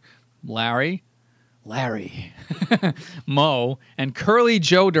was Larry, Moe, and Curly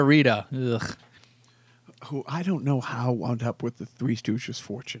Joe Dorita. Ugh. Who I don't know how wound up with the Three Stooges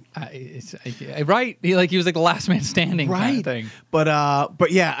fortune. Right? He was like the last man standing kind of thing. But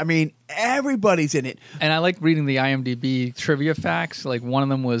yeah, I mean, everybody's in it. And I like reading the IMDb trivia facts. Like one of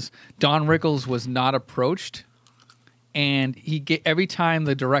them was Don Rickles was not approached, and every time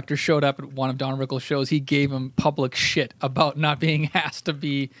the director showed up at one of Don Rickles' shows, he gave him public shit about not being asked to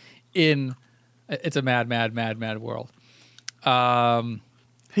be in It's a Mad, Mad, Mad, Mad World.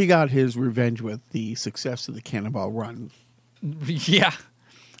 He got his revenge with the success of the Cannonball Run. Yeah.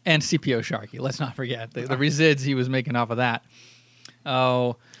 And CPO Sharky. Let's not forget the resids he was making off of that.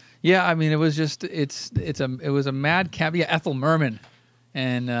 Oh, yeah. I mean, it was just it was a mad cab. Yeah, Ethel Merman,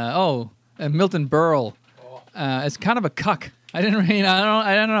 and Milton Berle. It's kind of a cuck. I don't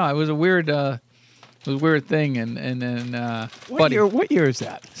know. It was a weird thing. And then What year is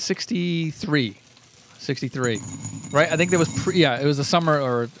that? 63. 63, right? I think there was it was a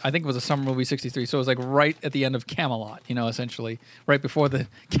summer, I think it was a summer movie, 63. So it was like right at the end of Camelot, you know, essentially right before the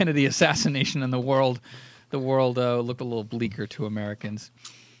Kennedy assassination, and the world looked a little bleaker to Americans.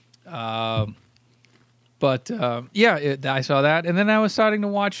 I saw that, and then I was starting to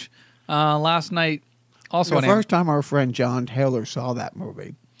watch last night. Also, the first time our friend John Taylor saw that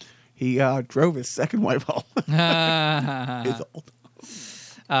movie, he drove his second wife home. He's old.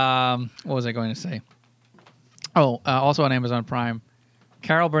 What was I going to say? Oh, also on Amazon Prime,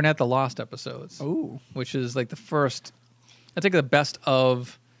 Carol Burnett, The Lost Episodes. Ooh. Which is like the first, I think the best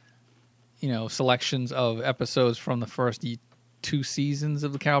of, selections of episodes from the first 2 seasons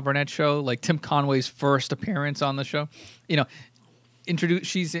of the Carol Burnett show. Like Tim Conway's first appearance on the show.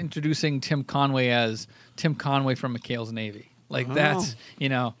 She's introducing Tim Conway as Tim Conway from McHale's Navy. Like that's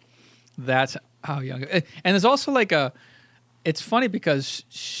how young. And there's also like it's funny because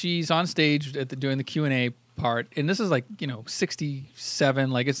she's on stage doing the Q&A part, and this is like 67,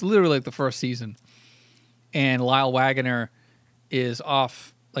 like it's literally like the first season, and Lyle Waggoner is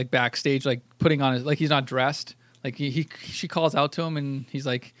off like backstage, like putting on his, like he's not dressed, like she calls out to him, and he's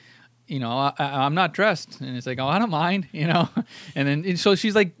like, I'm not dressed, and it's like, oh, I don't mind, and then so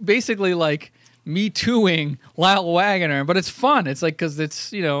she's like basically like me tooing Lyle Waggoner, but it's fun. It's like because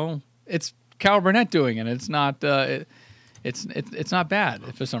it's it's Carol Burnett doing it. It's not. It's not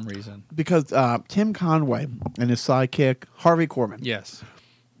bad for some reason. Because Tim Conway and his sidekick, Harvey Korman. Yes.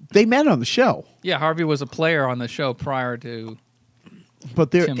 They met on the show. Yeah, Harvey was a player on the show prior to... But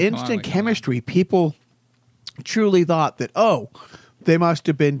their Tim instant Conway chemistry, people truly thought that, they must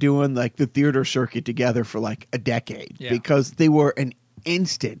have been doing like the theater circuit together for like a decade. Yeah. Because they were an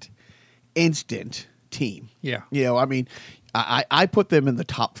instant team. Yeah. You know, I mean, I put them in the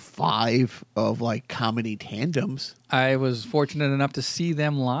top 5 of like comedy tandems. I was fortunate enough to see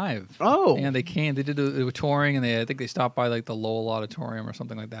them live. Oh. And they came. They were touring, and I think they stopped by like the Lowell Auditorium or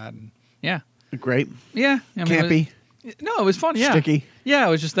something like that. And yeah. Great. Yeah. I mean, Campy. No, it was fun. Yeah, Sticky. Yeah, it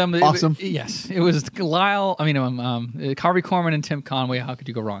was just them. Awesome. Yes, it was Lyle. I mean, Harvey Korman and Tim Conway. How could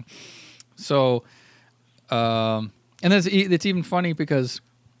you go wrong? So, and it's even funny because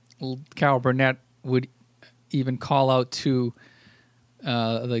Carol Burnett would even call out to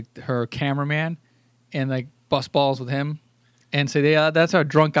like her cameraman and like bust balls with him and say, "Yeah, that's our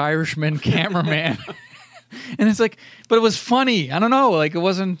drunk Irishman cameraman." And it's like, but it was funny. I don't know. Like it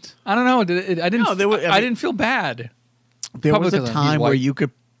wasn't. I don't know. I didn't. No, I didn't feel bad. There was a time where you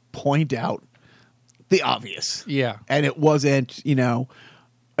could point out the obvious. Yeah. And it wasn't, you know,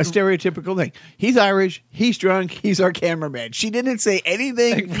 a stereotypical thing. He's Irish. He's drunk. He's our cameraman. She didn't say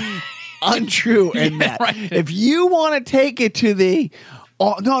anything untrue in that. Right. If you want to take it to the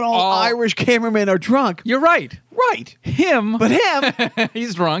not all Irish cameramen are drunk. You're right. Right. Him. But him.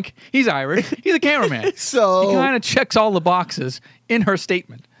 He's drunk. He's Irish. He's a cameraman. So he kind of checks all the boxes in her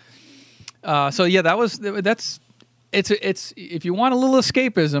statement. So yeah, it's if you want a little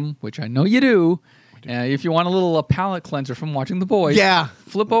escapism, which I know you do, if you want a little palate cleanser from watching The Boys, yeah,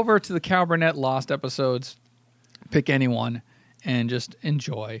 flip over to the Carol Burnett Lost episodes, pick anyone, and just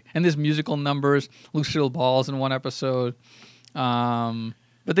enjoy. And there's musical numbers, Lucille Ball's in one episode, but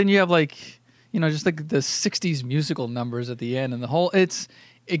then you have like, you know, just like the 60s musical numbers at the end, and the whole it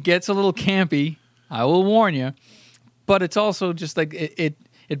gets a little campy. I will warn you, but it's also just like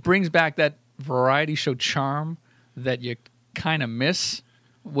it brings back that variety show charm that you kind of miss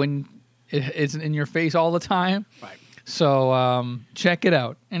when it's in your face all the time. Right. So check it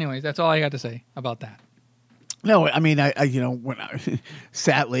out. Anyways, that's all I got to say about that. No, I mean, I you know,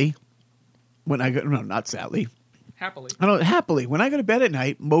 sadly, when I go, no, not sadly. Happily. I don't happily. When I go to bed at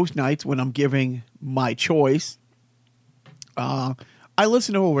night, most nights when I'm giving my choice, I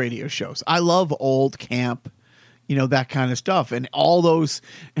listen to old radio shows. I love old camp, you know, that kind of stuff, and all those,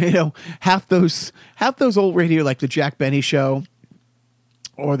 you know, half those old radio, like the Jack Benny Show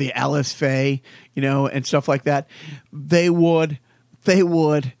or the Alice Faye, you know, and stuff like that. They would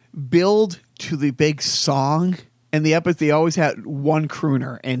build to the big song. And the episode, they always had one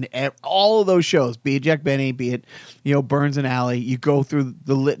crooner, and all of those shows, be it Jack Benny, be it, you know, Burns and Alley, you go through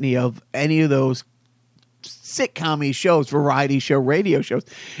the litany of any of those sitcom-y shows, variety show, radio shows.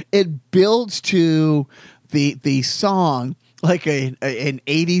 It builds to the song like an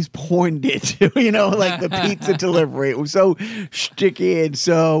 80s porn did, you know, like the pizza delivery. It was so sticky and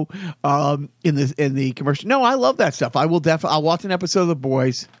so in the commercial. No, I love that stuff. I'll watch an episode of The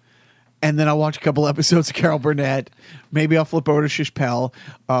Boys. And then I'll watch a couple episodes of Carol Burnett. Maybe I'll flip over to Shish Pell.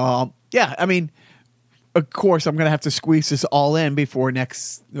 Yeah, I mean, of course, I'm going to have to squeeze this all in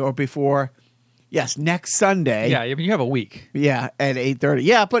next Sunday. Yeah, I mean, you have a week. Yeah, at 8:30.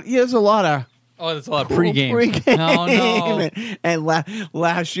 Yeah, but there's a lot of... Oh, there's a lot of pregame. Oh, no. And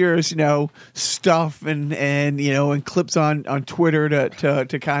last year's, you know, stuff and you know, and clips on Twitter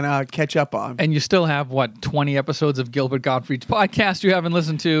to kind of catch up on. And you still have, 20 episodes of Gilbert Gottfried's podcast you haven't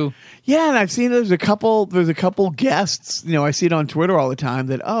listened to? Yeah, and I've seen there's a couple guests, you know, I see it on Twitter all the time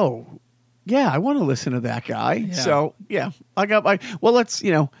that, I want to listen to that guy. Yeah. So, yeah, let's,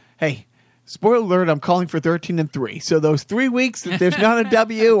 you know, hey, spoiler alert, I'm calling for 13-3. So those 3 weeks that there's not a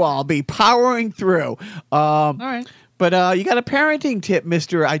W, I'll be powering through. All right. But you got a parenting tip,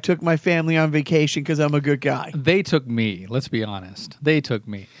 Mr. I took my family on vacation because I'm a good guy. They took me. Let's be honest. They took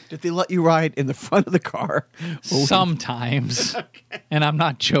me. Did they let you ride in the front of the car? Sometimes. Okay. And I'm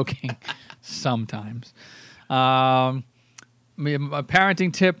not joking. Sometimes. A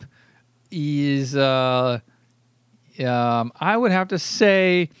parenting tip is I would have to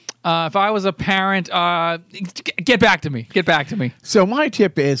say... if I was a parent, get back to me. Get back to me. So my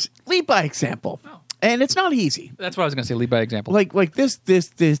tip is lead by example. Oh. And it's not easy. That's what I was going to say, lead by example. Like this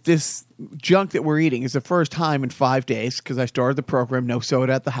junk that we're eating is the first time in 5 days because I started the program, no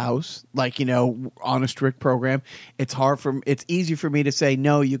soda at the house, like, you know, on a strict program. It's easy for me to say,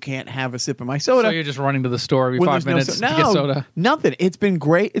 no, you can't have a sip of my soda. So you're just running to the store every 5 minutes to get soda? Nothing. It's been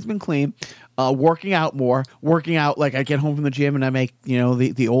great. It's been clean. Working out more. Working out, like I get home from the gym and I make, you know,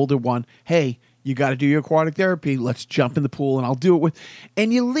 the older one, hey, you got to do your aquatic therapy. Let's jump in the pool and I'll do it with.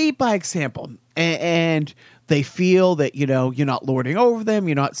 And you lead by example. And they feel that, you know, you're not lording over them.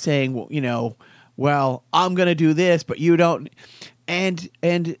 You're not saying, well, you know, well, I'm going to do this, but you don't. And,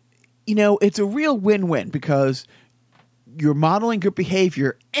 you know, it's a real win-win because you're modeling good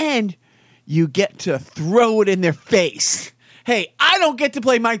behavior and you get to throw it in their face. Hey, I don't get to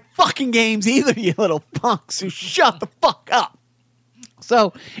play my fucking games either, you little punks, so shut the fuck up.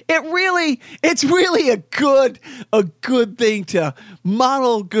 So it's really a good thing to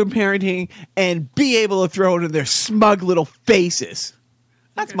model good parenting and be able to throw it in their smug little faces.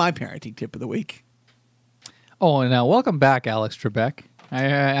 That's my parenting tip of the week. Oh, and welcome back, Alex Trebek.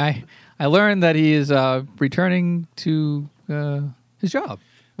 I learned that he is returning to his job,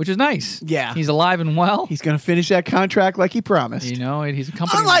 which is nice. Yeah. He's alive and well. He's going to finish that contract like he promised. You know, he's a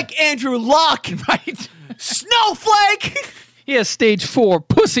company. Unlike Andrew Luck, right? Snowflake, He has stage 4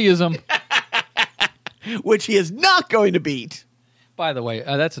 pussyism. which he is not going to beat. By the way,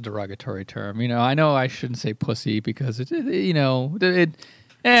 that's a derogatory term. You know I shouldn't say pussy because we'll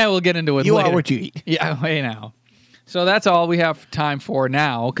get into it You later. are what you eat. Yeah, hey now. So that's all we have time for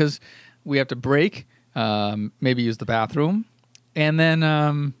now because we have to break, maybe use the bathroom, and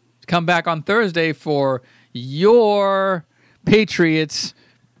then come back on Thursday for your Patriots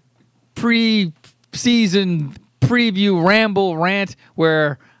pre-season preview ramble rant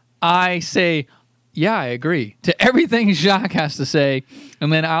where I say, yeah, I agree to everything Jacques has to say,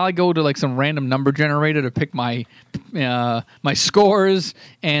 and then I'll go to like some random number generator to pick my my scores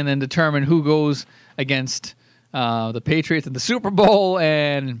and then determine who goes against the Patriots in the Super Bowl,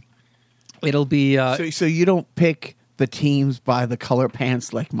 and it'll be So you don't pick the teams by the color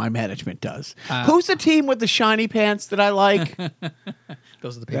pants like my management does. Who's the team with the shiny pants that I like?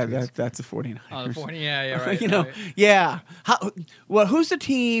 those are the Patriots. That's the 49ers. Oh, the 40, yeah, right. right. Yeah. Who's the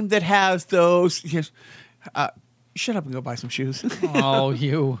team that has those? Yes, shut up and go buy some shoes. Oh,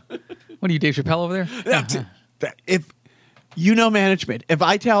 you. What are you, Dave Chappelle over there? If you know management, if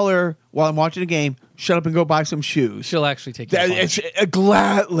I tell her while I'm watching a game, shut up and go buy some shoes, She'll actually take you.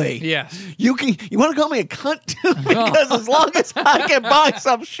 Gladly. Yes. You want to call me a cunt too? Because as long as I can buy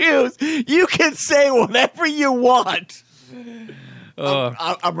some shoes, you can say whatever you want.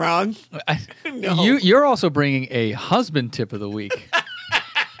 I'm wrong. No. You're also bringing a husband tip of the week.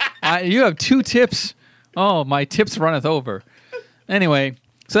 You have 2 tips. Oh, my tips runneth over. Anyway,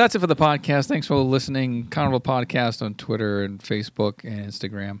 so that's it for the podcast. Thanks for listening. Carnival Podcast on Twitter and Facebook and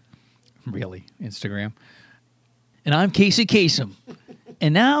Instagram. Really, Instagram. And I'm Casey Kasem.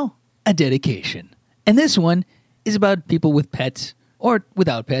 And now, a dedication. And this one is about people with pets, or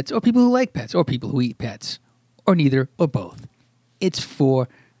without pets, or people who like pets, or people who eat pets, or neither, or both. It's for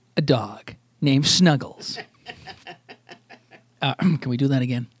a dog named Snuggles. Can we do that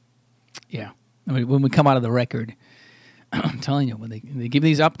again? Yeah. When we come out of the record, I'm telling you, when they give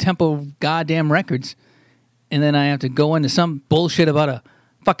these up-tempo goddamn records, and then I have to go into some bullshit about a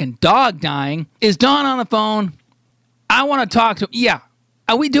fucking dog dying. Is Don on the phone? I want to talk to him. Yeah.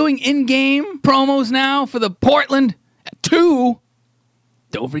 Are we doing in-game promos now for the Portland 2?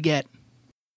 Don't forget,